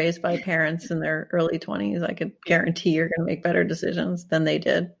 Being raised by parents in their early 20s, I could guarantee you're going to make better decisions than they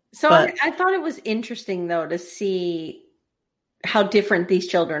did. So I thought it was interesting, though, to see how different these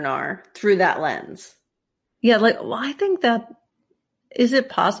children are through that lens. Yeah, like, well, I think that, is it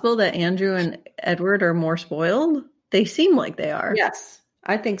possible that Andrew and Edward are more spoiled? They seem like they are. Yes,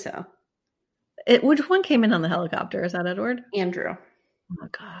 I think so. Which one came in on the helicopter? Is that Edward? Andrew. Oh, my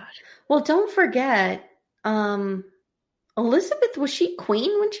God. Well, don't forget, Elizabeth, was she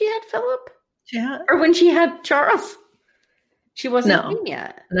queen when she had Philip? Yeah. Or when she had Charles? She wasn't queen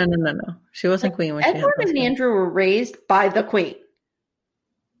yet. No. She wasn't queen when she had Edward and Andrew were raised by the queen.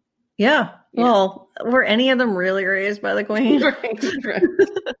 Yeah. Well, were any of them really raised by the queen?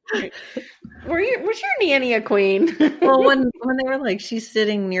 Right. Was your nanny a queen? Well, when they were like, she's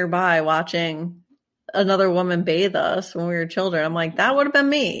sitting nearby watching another woman bathe us when we were children, I'm like, that would have been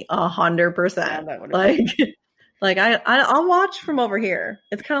me 100%. Like I'll watch from over here.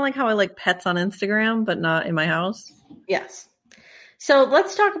 It's kind of like how I like pets on Instagram, but not in my house. Yes. So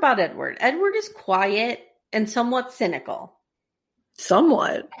let's talk about Edward. Edward is quiet and somewhat cynical.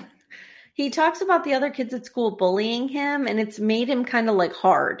 Somewhat. He talks about the other kids at school bullying him, and it's made him kind of like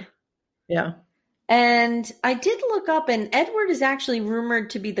hard. Yeah. And I did look up, and Edward is actually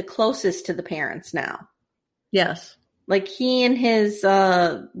rumored to be the closest to the parents now. Yes. Like, he and his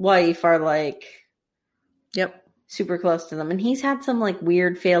wife are like, super close to them. And he's had some like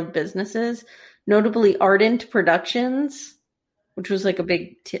weird failed businesses, notably Ardent Productions, which was like a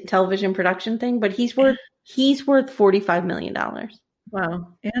big television production thing. But he's worth $45 million. Wow.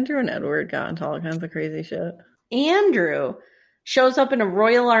 Andrew and Edward got into all kinds of crazy shit. Andrew shows up in a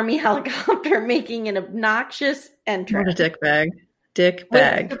Royal Army helicopter making an obnoxious entrance. What a dick bag. Dick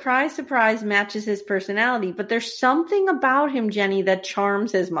bag. Which, surprise, surprise, matches his personality. But there's something about him, Jenny, that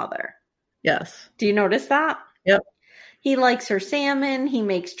charms his mother. Yes. Do you notice that? Yep. He likes her salmon. He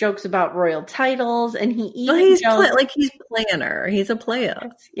makes jokes about royal titles, and he even he's playing her. He's a player.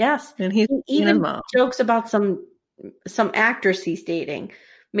 Yes, and he even jokes about some actress he's dating,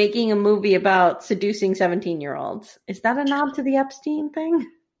 making a movie about seducing 17-year-olds. Is that a nod to the Epstein thing?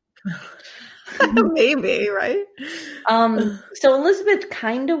 Maybe, right? So Elizabeth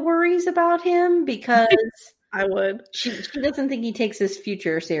kind of worries about him because I would. she doesn't think he takes his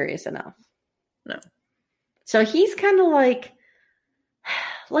future serious enough. No. So he's kind of like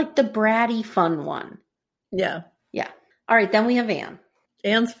the bratty fun one. Yeah. Yeah. All right, then we have Anne.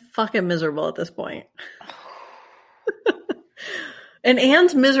 Anne's fucking miserable at this point. And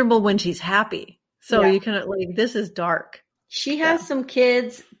Anne's miserable when she's happy. So you can, like, this is dark. She has some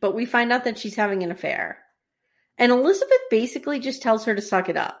kids, but we find out that she's having an affair. And Elizabeth basically just tells her to suck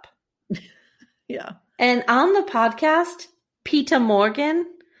it up. Yeah. And on the podcast, Peter Morgan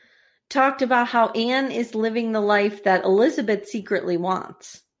talked about how Anne is living the life that Elizabeth secretly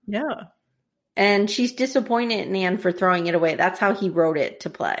wants. Yeah. And she's disappointed in Anne for throwing it away. That's how he wrote it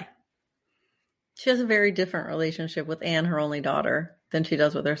to play. She has a very different relationship with Anne, her only daughter, than she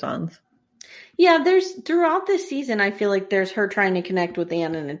does with her sons. Yeah, throughout this season, I feel like there's her trying to connect with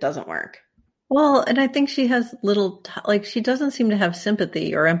Anne and it doesn't work. Well, and I think she has she doesn't seem to have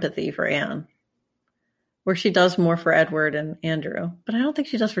sympathy or empathy for Anne. Where she does more for Edward and Andrew. But I don't think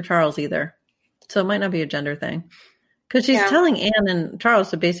she does for Charles either. So it might not be a gender thing. Because she's telling Anne and Charles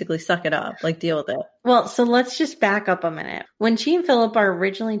to basically suck it up, like deal with it. Well, so let's just back up a minute. When she and Philip are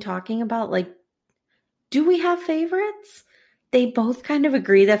originally talking about, like, do we have favorites? They both kind of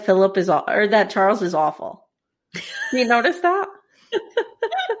agree that that Charles is awful. You notice that?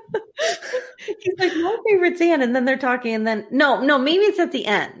 He's like, my favorite's Anne, and then they're talking, and then no, maybe it's at the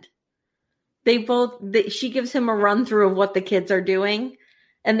end. She gives him a run through of what the kids are doing,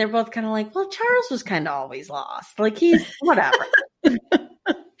 and they're both kind of like, well, Charles was kind of always lost. Like, he's whatever.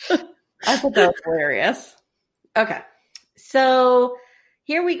 I thought that was hilarious. Okay. So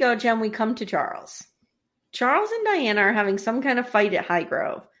here we go, Jen. We come to Charles. Charles and Diana are having some kind of fight at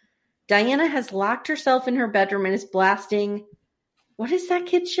Highgrove. Diana has locked herself in her bedroom and is blasting, what is that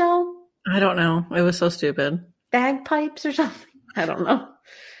kid's show? I don't know. It was so stupid. Bagpipes or something? I don't know.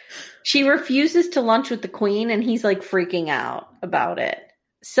 She refuses to lunch with the Queen, and he's like freaking out about it.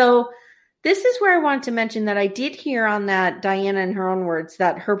 So this is where I wanted to mention that I did hear on that, Diana, in her own words,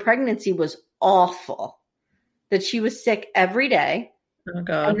 that her pregnancy was awful, that she was sick every day. Oh,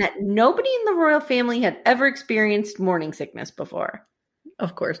 God. And that nobody in the royal family had ever experienced morning sickness before.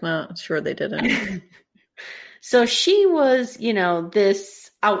 Of course not. Sure they didn't. So she was,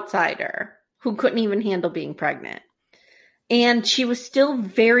 this outsider who couldn't even handle being pregnant. And she was still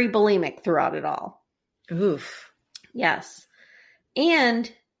very bulimic throughout it all. Oof. Yes. And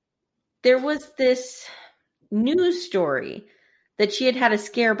there was this news story that she had a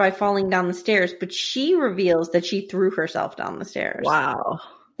scare by falling down the stairs, but she reveals that she threw herself down the stairs. Wow.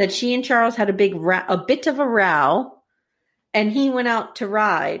 That she and Charles had a bit of a row, and he went out to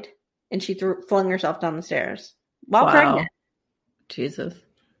ride, and she flung herself down the stairs while pregnant. Jesus.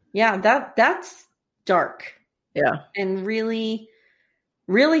 Yeah, that's dark. Yeah. And really,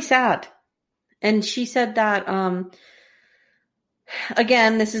 really sad. And she said that,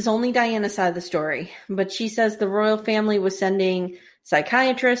 again, this is only Diana's side of the story, but she says the royal family was sending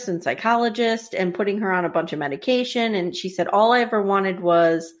psychiatrists and psychologists and putting her on a bunch of medication. And she said, all I ever wanted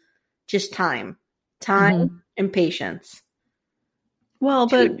was just time and patience. Well,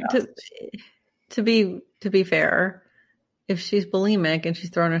 but to be fair, if she's bulimic and she's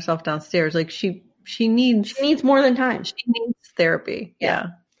throwing herself downstairs, like she needs more than time. She needs therapy. Yeah.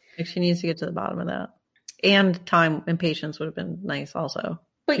 Like she needs to get to the bottom of that. And time and patience would have been nice also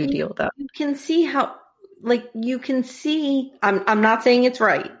to deal with that. You can see how, I'm not saying it's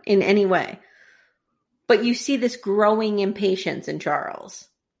right in any way, but you see this growing impatience in Charles.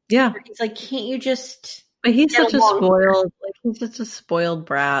 Yeah. He's like, can't you just... But he's such a spoiled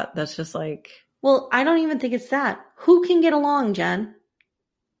brat. That's just like... Well, I don't even think it's that. Who can get along, Jen?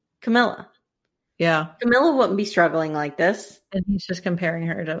 Camilla. Yeah. Camilla wouldn't be struggling like this. And he's just comparing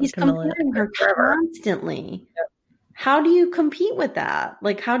her to He's Camilla. Comparing her constantly. Yep. How do you compete with that?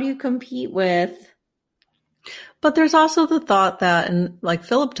 Like, how do you compete with... But there's also the thought that, and like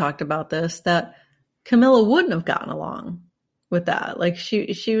Philip talked about this, that Camilla wouldn't have gotten along with that. Like she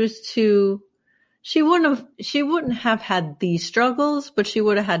wouldn't have had these struggles, but she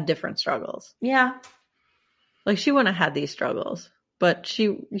would have had different struggles. Yeah. Like she wouldn't have had these struggles, but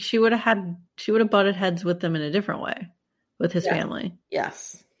she would have butted heads with them in a different way with his family.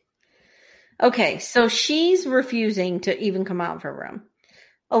 Yes. Okay. So she's refusing to even come out of her room.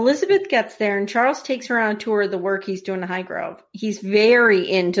 Elizabeth gets there and Charles takes her on a tour of the work he's doing at Highgrove. He's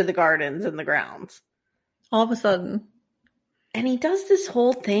very into the gardens and the grounds. All of a sudden. And he does this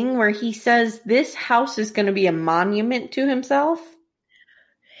whole thing where he says this house is going to be a monument to himself.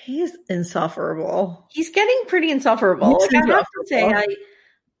 He's insufferable. He's getting pretty insufferable. I have to say,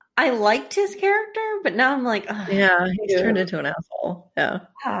 I liked his character, but now I'm like, oh, yeah, he's turned into an asshole. Yeah.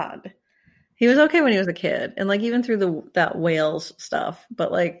 God. He was okay when he was a kid, and like even through that Wales stuff,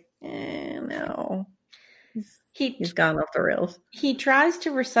 but like, no. He's gone off the rails. He tries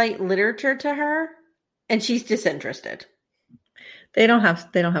to recite literature to her, and she's disinterested. They don't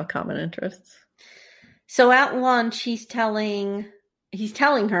have common interests. So at lunch, he's telling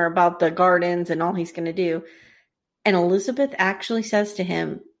her about the gardens and all he's going to do. And Elizabeth actually says to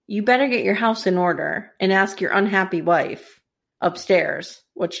him, "You better get your house in order and ask your unhappy wife upstairs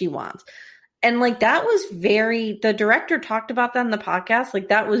what she wants." And like that was the director talked about that in the podcast. Like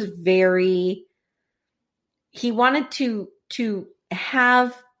that was very, he wanted to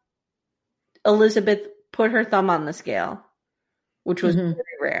have Elizabeth put her thumb on the scale, which was very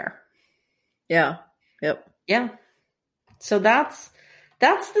rare. Yeah. Yep. Yeah. So that's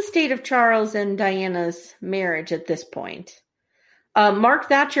the state of Charles and Diana's marriage at this point. Mark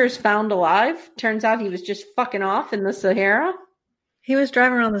Thatcher is found alive. Turns out he was just fucking off in the Sahara. He was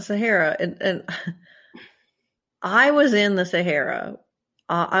driving around the Sahara, and I was in the Sahara.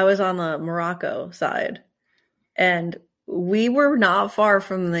 I was on the Morocco side, and we were not far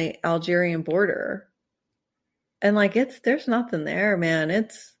from the Algerian border. And like, there's nothing there, man.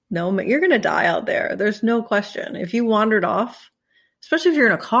 You're going to die out there. There's no question. If you wandered off, especially if you're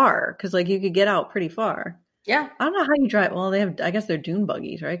in a car, because like you could get out pretty far. Yeah. I don't know how you drive. Well, I guess they're dune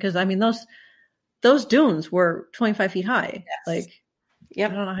buggies, right? Because I mean, those dunes were 25 feet high. Yes. Like,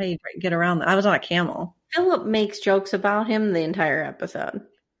 yep. I don't know how you get around that. I was on a camel. Philip makes jokes about him the entire episode.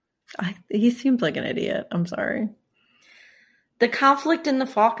 He seems like an idiot. I'm sorry. The conflict in the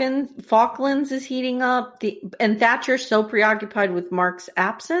Falklands is heating up. And Thatcher's so preoccupied with Mark's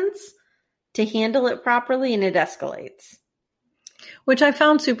absence to handle it properly, and it escalates. Which I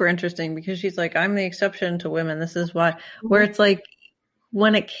found super interesting because she's like, I'm the exception to women. This is why. Where it's like,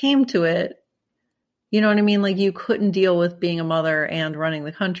 when it came to it, you know what I mean? Like, you couldn't deal with being a mother and running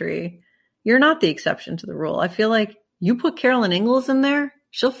the country. You're not the exception to the rule. I feel like you put Carolyn Ingalls in there,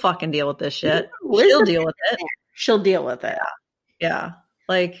 she'll fucking deal with this shit. She'll deal with it. She'll deal with it. Yeah.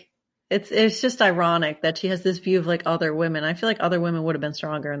 Like, it's just ironic that she has this view of like other women. I feel like other women would have been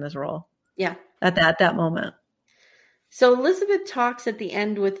stronger in this role. Yeah. At that moment. So Elizabeth talks at the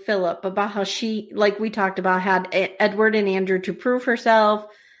end with Philip about how she, like we talked about, had Edward and Andrew to prove herself,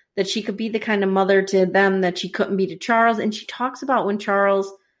 that she could be the kind of mother to them that she couldn't be to Charles. And she talks about when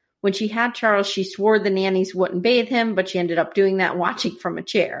she had Charles, she swore the nannies wouldn't bathe him, but she ended up doing that watching from a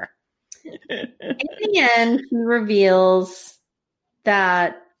chair. In the end, he reveals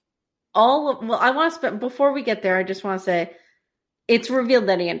that before we get there, I just want to say it's revealed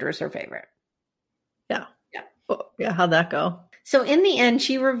that Andrew is her favorite. Yeah. Yeah, how'd that go? So in the end,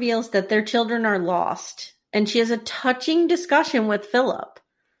 she reveals that their children are lost, and she has a touching discussion with Philip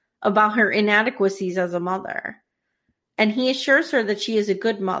about her inadequacies as a mother. And he assures her that she is a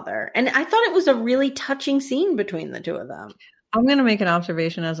good mother. And I thought it was a really touching scene between the two of them. I'm going to make an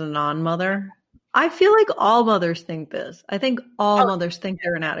observation as a non-mother. I feel like all mothers think this. I think all mothers think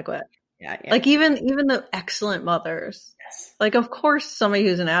they're inadequate. Yeah. Like even the excellent mothers. Yes. Like, of course, somebody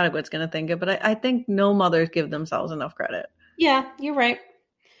who's inadequate is going to think it, but I think no mothers give themselves enough credit. Yeah, you're right.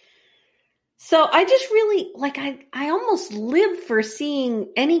 So I just really, like, I almost live for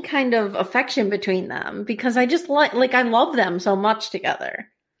seeing any kind of affection between them because I just I love them so much together.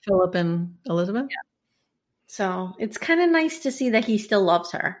 Philip and Elizabeth? Yeah. So it's kind of nice to see that he still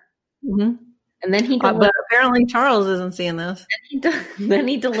loves her. Mm-hmm. And then but apparently Charles isn't seeing this. Then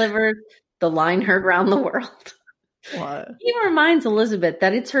he delivers the line heard round the world. What? He reminds Elizabeth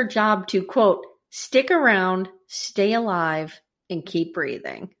that it's her job to, quote, stick around, stay alive, and keep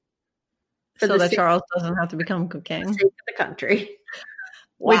breathing. So that Charles doesn't have to become king. For the sake of the country.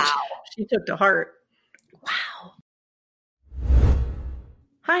 Wow. Which she took to heart. Wow.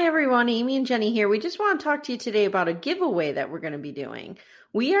 Hi, everyone. Amy and Jenny here. We just want to talk to you today about a giveaway that we're going to be doing.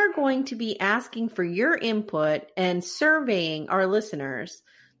 We are going to be asking for your input and surveying our listeners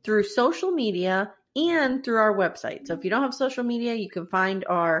through social media and through our website. So if you don't have social media, you can find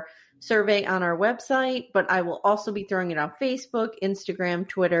our survey on our website, but I will also be throwing it on Facebook, Instagram,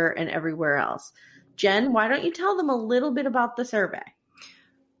 Twitter, and everywhere else. Jen, why don't you tell them a little bit about the survey?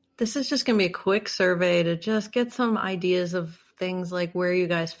 This is just going to be a quick survey to just get some ideas of things like where you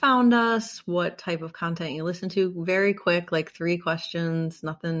guys found us, what type of content you listen to. Very quick, like 3 questions,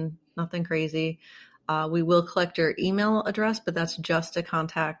 nothing crazy. We will collect your email address, but that's just to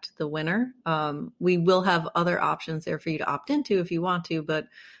contact the winner. We will have other options there for you to opt into if you want to, but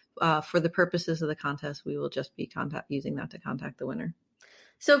for the purposes of the contest, we will just be using that to contact the winner.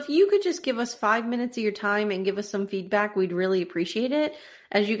 So if you could just give us 5 minutes of your time and give us some feedback, we'd really appreciate it.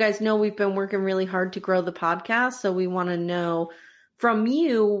 As you guys know, we've been working really hard to grow the podcast. So we want to know from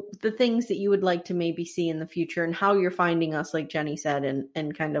you the things that you would like to maybe see in the future and how you're finding us, like Jenny said,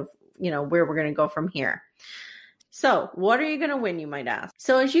 and kind of, where we're going to go from here. So what are you going to win, you might ask?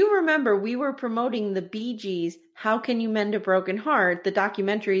 So as you remember, we were promoting the Bee Gees' How Can You Mend a Broken Heart, the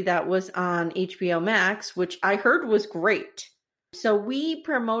documentary that was on HBO Max, which I heard was great. So we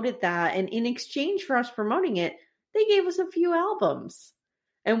promoted that, and in exchange for us promoting it, they gave us a few albums.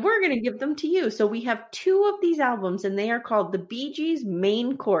 And we're going to give them to you. So we have 2 of these albums, and they are called the Bee Gees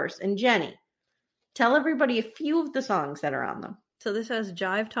Main Course. And Jenny, tell everybody a few of the songs that are on them. So this has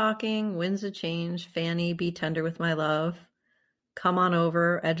Jive Talking, Winds of Change, Fanny, Be Tender With My Love, Come On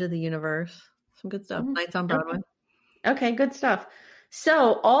Over, Edge of the Universe. Some good stuff. Nights on Broadway. Okay, good stuff.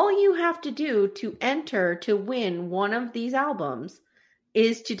 So all you have to do to enter to win one of these albums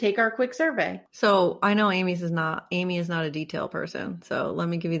is to take our quick survey. So I know Amy is not a detail person. So let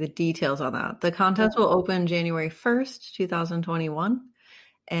me give you the details on that. The contest will open January 1st, 2021.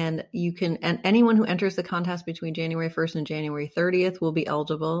 And anyone who enters the contest between January 1st and January 30th will be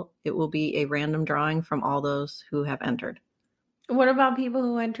eligible. It will be a random drawing from all those who have entered. What about people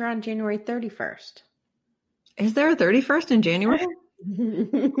who enter on January 31st? Is there a 31st in January?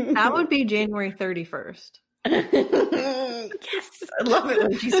 That would be January 31st. Yes, I love it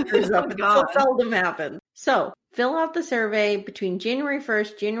when she screws up. It so seldom happens. So fill out the survey between January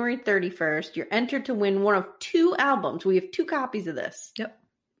 1st, January 31st. You're entered to win one of 2 albums. We have 2 copies of this. Yep.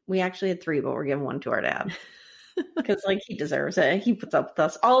 We actually had 3, but we're giving one to our dad because he deserves it. He puts up with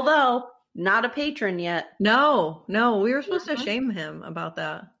us, although not a patron yet. No, we were supposed to shame him about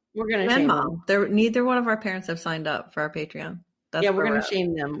that. We're going to shame them. Neither one of our parents have signed up for our Patreon. We're going to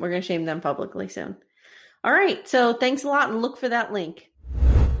shame them. We're going to shame them publicly soon. All right. So thanks a lot, and look for that link.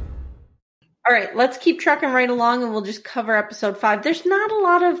 All right. Let's keep trucking right along, and we'll just cover episode 5. There's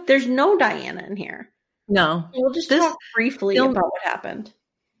no Diana in here. No. We'll just talk briefly about what happened.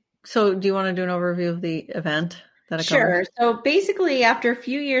 So do you want to do an overview of the event that occurred? Sure. So basically, after a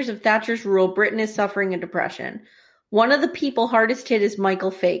few years of Thatcher's rule, Britain is suffering a depression. One of the people hardest hit is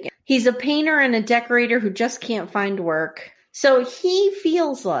Michael Fagan. He's a painter and a decorator who just can't find work. So he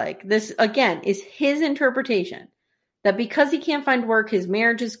feels like this, again, is his interpretation, that because he can't find work, his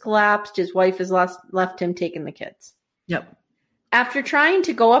marriage has collapsed, his wife has left him taking the kids. Yep. After trying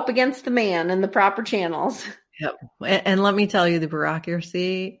to go up against the man in the proper channels. Yep. And let me tell you, the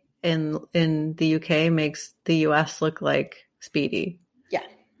bureaucracy in the UK makes the US look like Speedy. Yeah.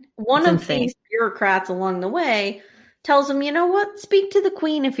 One of these bureaucrats along the way tells him, you know what? Speak to the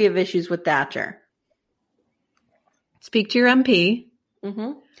Queen if you have issues with Thatcher. Speak to your MP.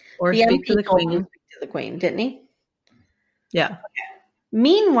 Mm-hmm. Or the speak MP to the Queen. Speak to the Queen, didn't he? Yeah. Okay.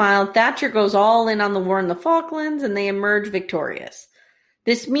 Meanwhile, Thatcher goes all in on the war in the Falklands, and they emerge victorious.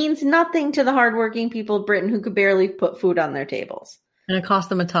 This means nothing to the hardworking people of Britain who could barely put food on their tables. And it cost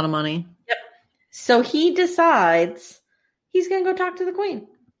them a ton of money. Yep. So he decides he's going to go talk to the Queen.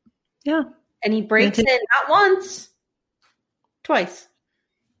 Yeah. And he breaks in not once, twice.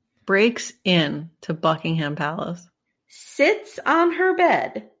 Breaks in to Buckingham Palace. Sits on her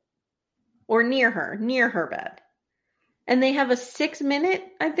bed or near her bed. And they have a 6-minute,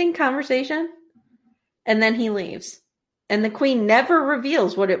 I think, conversation. And then he leaves. And the Queen never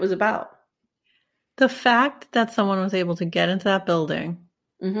reveals what it was about. The fact that someone was able to get into that building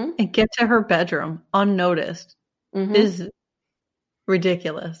and get to her bedroom unnoticed is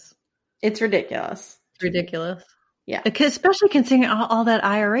ridiculous. It's ridiculous. It's ridiculous. Yeah. Especially considering all that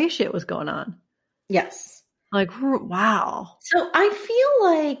IRA shit was going on. Yes. Like, wow. So I feel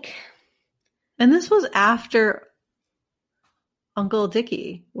like... And this was after Uncle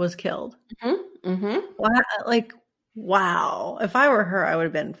Dickie was killed. Wow. If I were her, I would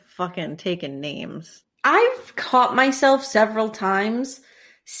have been fucking taking names. I've caught myself several times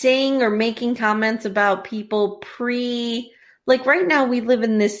saying or making comments about people like right now we live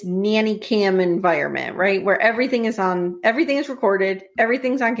in this nanny cam environment, right? Where everything is recorded,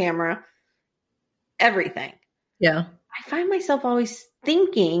 everything's on camera, everything. Yeah. I find myself always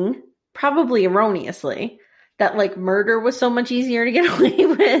thinking, probably erroneously, that like murder was so much easier to get away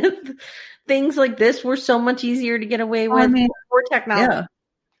with. Things like this were so much easier to get away with before technology. Yeah.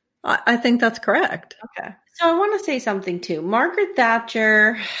 I think that's correct. Okay. So I want to say something too. Margaret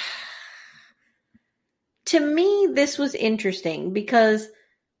Thatcher, to me, this was interesting because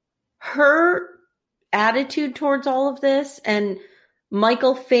her attitude towards all of this and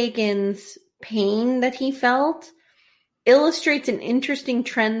Michael Fagan's pain that he felt illustrates an interesting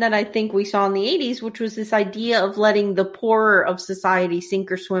trend that I think we saw in the 80s, which was this idea of letting the poorer of society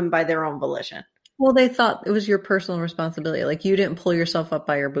sink or swim by their own volition. Well, they thought it was your personal responsibility. Like, you didn't pull yourself up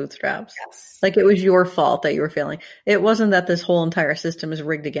by your bootstraps. Yes. Like, it was your fault that you were failing. It wasn't that this whole entire system is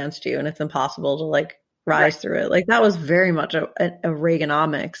rigged against you and it's impossible to like rise through it. Like, that was very much a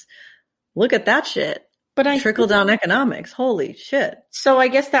Reaganomics. Look at that shit. But I trickle down economics. Holy shit. So I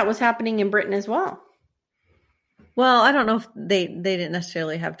guess that was happening in Britain as well. Well, I don't know if they didn't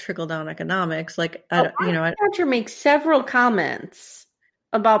necessarily have trickle down economics. Like, Thatcher makes several comments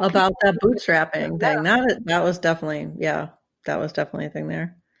about that bootstrapping thing. That was definitely a thing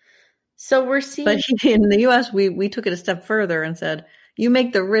there. So we're seeing, but in the U.S., we took it a step further and said, "You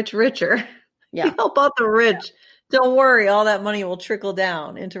make the rich richer. Yeah, you help out the rich. Don't worry, all that money will trickle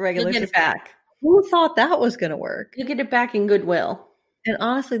down into regular. You'll get it back." Who thought that was going to work? You get it back in goodwill. And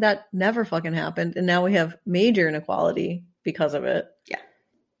honestly, that never fucking happened. And now we have major inequality because of it. Yeah.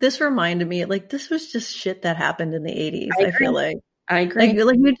 This reminded me, like, this was just shit that happened in the 80s, I feel like. I agree.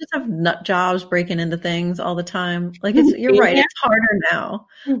 Like you just have nut jobs breaking into things all the time. Like, you're right. It's harder now.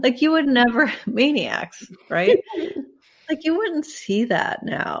 Like, you would never, maniacs, right? Like, you wouldn't see that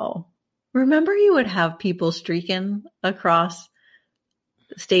now. Remember, you would have people streaking across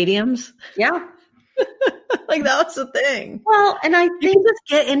stadiums? Yeah. Like, that was the thing. Well, and I think you just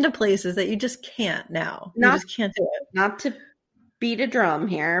get into places that you just can't now. You just can't do it. Not to beat a drum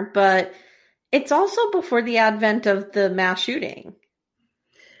here, but it's also before the advent of the mass shooting.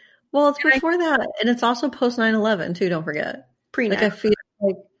 Well, it's before that, and it's also post 9/11 too. Don't forget. Pre-9. Like, I feel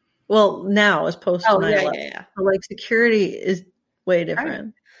like, well, now is post 9/11. Yeah. So, like, security is way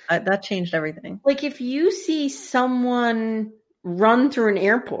different. That changed everything. Like, if you see someone run through an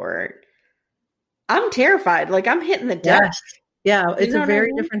airport, I'm terrified. Like, I'm hitting the deck. Yes. Yeah, it's a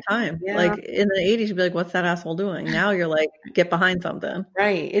very different time. Yeah. Like, in the 80s, you'd be like, what's that asshole doing? Now you're like, get behind something.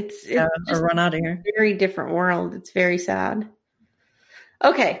 Right. It's or run out of here. Very different world. It's very sad.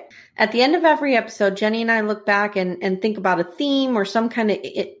 Okay. At the end of every episode, Jenny and I look back and think about a theme or some kind of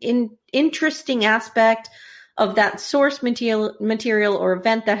interesting aspect of that source material or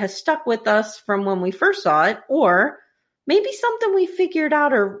event that has stuck with us from when we first saw it, or maybe something we figured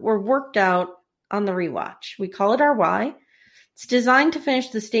out or worked out on the rewatch. We call it our why. It's designed to finish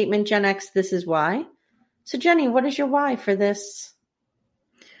the statement, Gen X, this is why. So, Jenny, what is your why for this?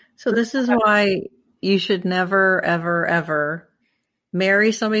 So this is why you should never, ever, ever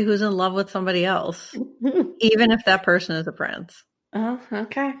marry somebody who's in love with somebody else, even if that person is a prince. Oh,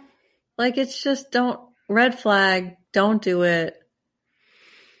 okay. Like, it's just red flag, don't do it.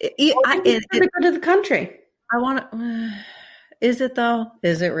 It's for the good of the country. I want to... Is it though?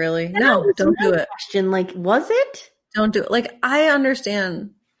 Is it really? No, don't do it. Question, like, was it? Don't do it. Like, I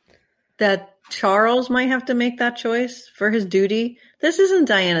understand that Charles might have to make that choice for his duty. This isn't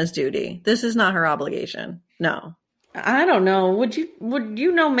Diana's duty. This is not her obligation. No. I don't know. Would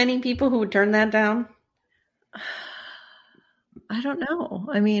you know many people who would turn that down? I don't know.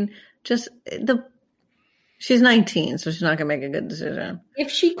 I mean, she's 19, so she's not going to make a good decision.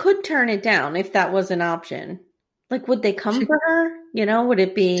 If she could turn it down, if that was an option. Like, would they come for her? You know, would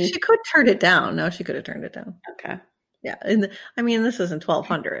it be... She could turn it down. No, she could have turned it down. Okay. Yeah. I mean, this isn't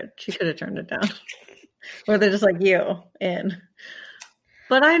 1200. She could have turned it down. Or they're just like, you in.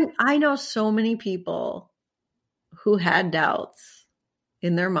 But I know so many people who had doubts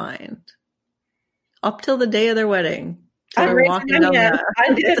in their mind up till the day of their wedding. They're walking down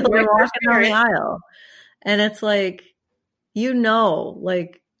the aisle. And it's like, I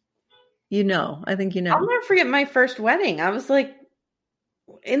think you know. I'll never forget my first wedding. I was like,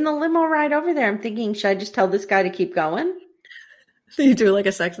 in the limo ride over there, I'm thinking, should I just tell this guy to keep going? So you do like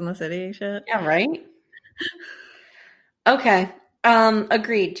a Sex in the City shit? Yeah, right? Okay.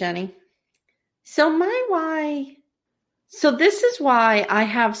 Agreed, Jenny. So this is why I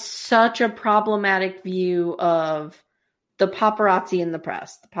have such a problematic view of the paparazzi and the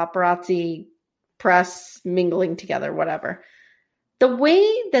press. The paparazzi press mingling together, whatever. The way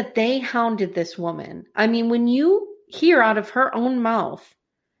that they hounded this woman, I mean, when you hear out of her own mouth,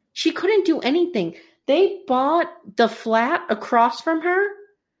 she couldn't do anything. They bought the flat across from her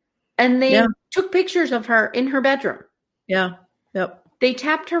and they took pictures of her in her bedroom. Yeah. Yep. They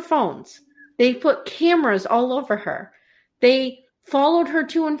tapped her phones. They put cameras all over her. They followed her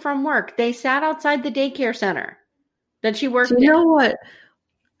to and from work. They sat outside the daycare center that she worked in. You know what?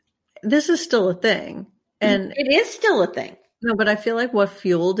 This is still a thing. And it is still a thing. No, but I feel like what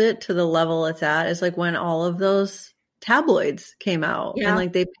fueled it to the level it's at is like when all of those tabloids came out and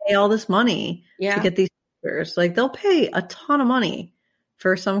like they pay all this money to get these pictures. Like they'll pay a ton of money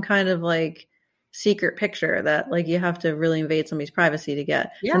for some kind of like secret picture that like you have to really invade somebody's privacy to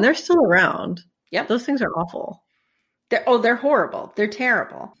get. Yeah. And they're still around. Yep. Those things are awful. They're horrible. They're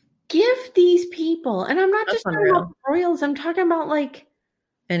terrible. Give these people, and I'm not That's just talking unreal. about royals, I'm talking about like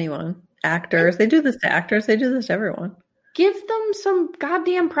Anyone. Actors. They do this to actors. They do this to everyone. give them some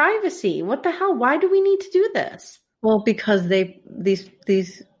goddamn privacy. What the hell? Why do we need to do this? Well, because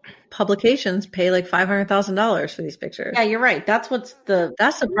these publications pay like $500,000 for these pictures. Yeah, you're right. That's the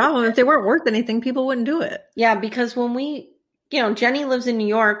problem. If they weren't worth anything, people wouldn't do it. Yeah, because when Jenny lives in New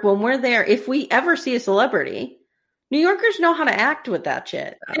York, when we're there, if we ever see a celebrity, New Yorkers know how to act with that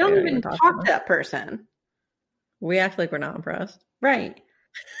shit. They don't even talk to that person. We act like we're not impressed. Right.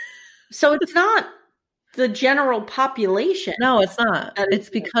 So it's not the general population. No, it's not. It's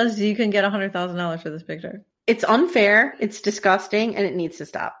because you can get $100,000 for this picture. It's unfair. It's disgusting, and it needs to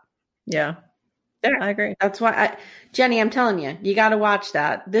stop. Yeah. There. I agree. That's why, Jenny, I'm telling you, you got to watch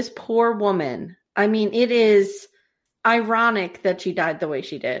that. This poor woman. I mean, it is ironic that she died the way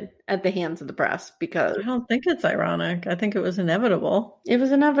she did at the hands of the press, because I don't think it's ironic. I think it was inevitable. it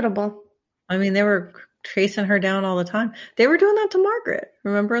was inevitable. I mean, they were chasing her down all the time. They were doing that to Margaret.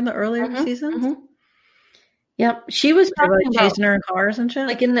 Remember in the earlier seasons? Mhm. Yep. She was They were talking like about, chasing her in cars and shit.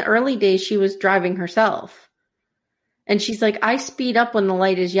 like in the early days, she was driving herself. And she's like, I speed up when the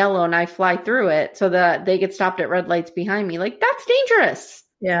light is yellow and I fly through it so that they get stopped at red lights behind me. Like, that's dangerous.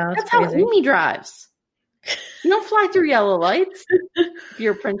 yeah, That's crazy. how Amy drives. You don't fly through yellow lights if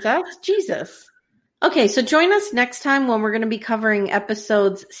you're a princess. Jesus. Okay, so join us next time when we're going to be covering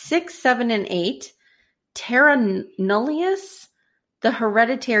episodes 6, 7, and 8. Terra Nullius, The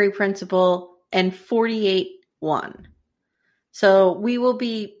Hereditary Principle, and 48-1. So we will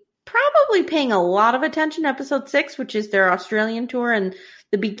be probably paying a lot of attention to episode 6, which is their Australian tour and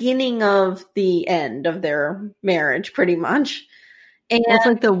the beginning of the end of their marriage, pretty much. And It's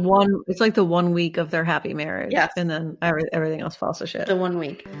like the 1 week of their happy marriage. Yes. And then everything else falls to shit. the 1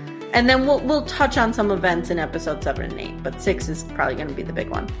 week. And then we'll touch on some events in episode 7 and 8, but 6 is probably going to be the big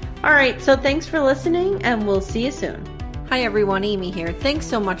one. All right, so thanks for listening, and we'll see you soon. Hi everyone, Amy here. Thanks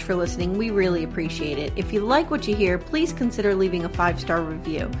so much for listening. We really appreciate it. If you like what you hear, please consider leaving a 5-star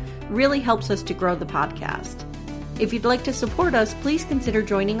review. It really helps us to grow the podcast. If you'd like to support us, please consider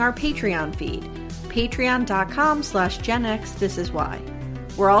joining our Patreon feed.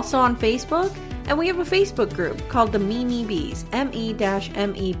 Patreon.com/GenXThisIsWhy. We're also on Facebook, and we have a Facebook group called the Me-Me-Bees,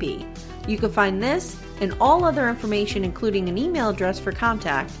 M-E-MEB. You can find this and all other information, including an email address for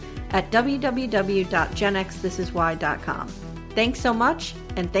contact, at www.genxthisiswhy.com. Thanks so much,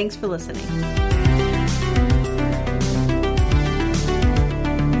 and thanks for listening.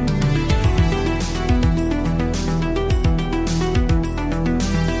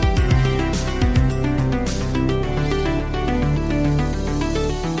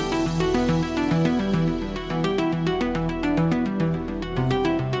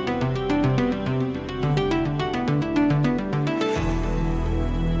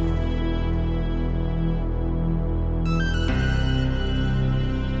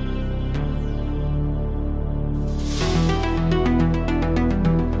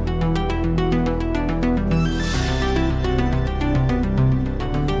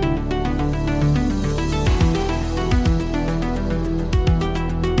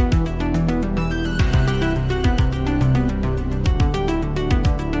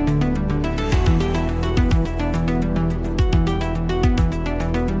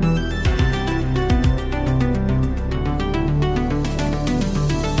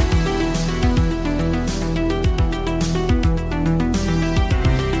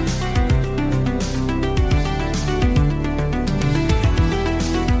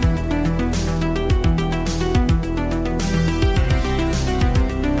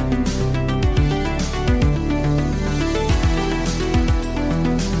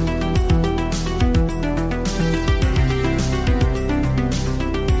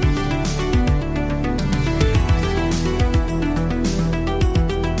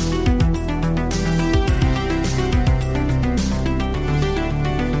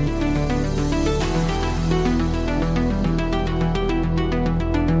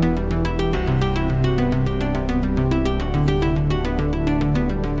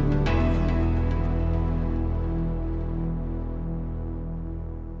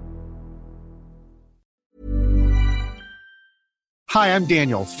 Hi, I'm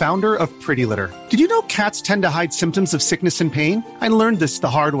Daniel, founder of Pretty Litter. Did you know cats tend to hide symptoms of sickness and pain? I learned this the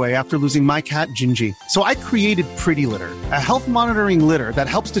hard way after losing my cat, Gingy. So I created Pretty Litter, a health monitoring litter that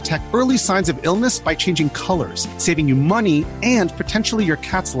helps detect early signs of illness by changing colors, saving you money and potentially your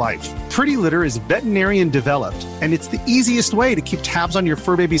cat's life. Pretty Litter is veterinarian developed, and it's the easiest way to keep tabs on your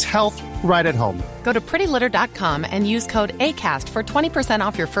fur baby's health right at home. Go to prettylitter.com and use code ACAST for 20%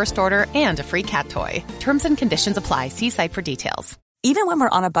 off your first order and a free cat toy. Terms and conditions apply. See site for details. Even when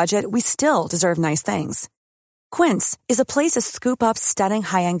we're on a budget, we still deserve nice things. Quince is a place to scoop up stunning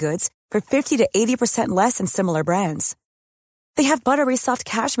high-end goods for 50 to 80% less than similar brands. They have buttery soft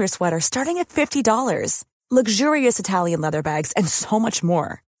cashmere sweaters starting at $50, luxurious Italian leather bags, and so much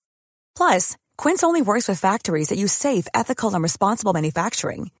more. Plus, Quince only works with factories that use safe, ethical, and responsible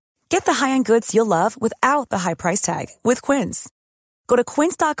manufacturing. Get the high-end goods you'll love without the high price tag with Quince. Go to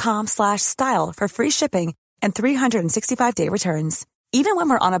quince.com/style for free shipping and 365-day returns. Even when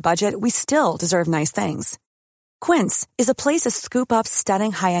we're on a budget, we still deserve nice things. Quince is a place to scoop up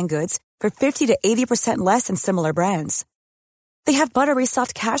stunning high-end goods for 50 to 80% less than similar brands. They have buttery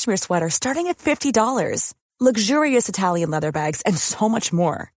soft cashmere sweaters starting at $50, luxurious Italian leather bags, and so much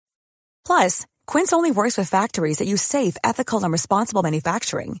more. Plus, Quince only works with factories that use safe, ethical, and responsible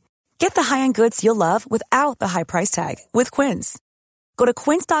manufacturing. Get the high-end goods you'll love without the high price tag with Quince. Go to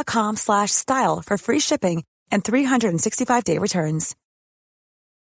quince.com/style for free shipping and 365-day returns.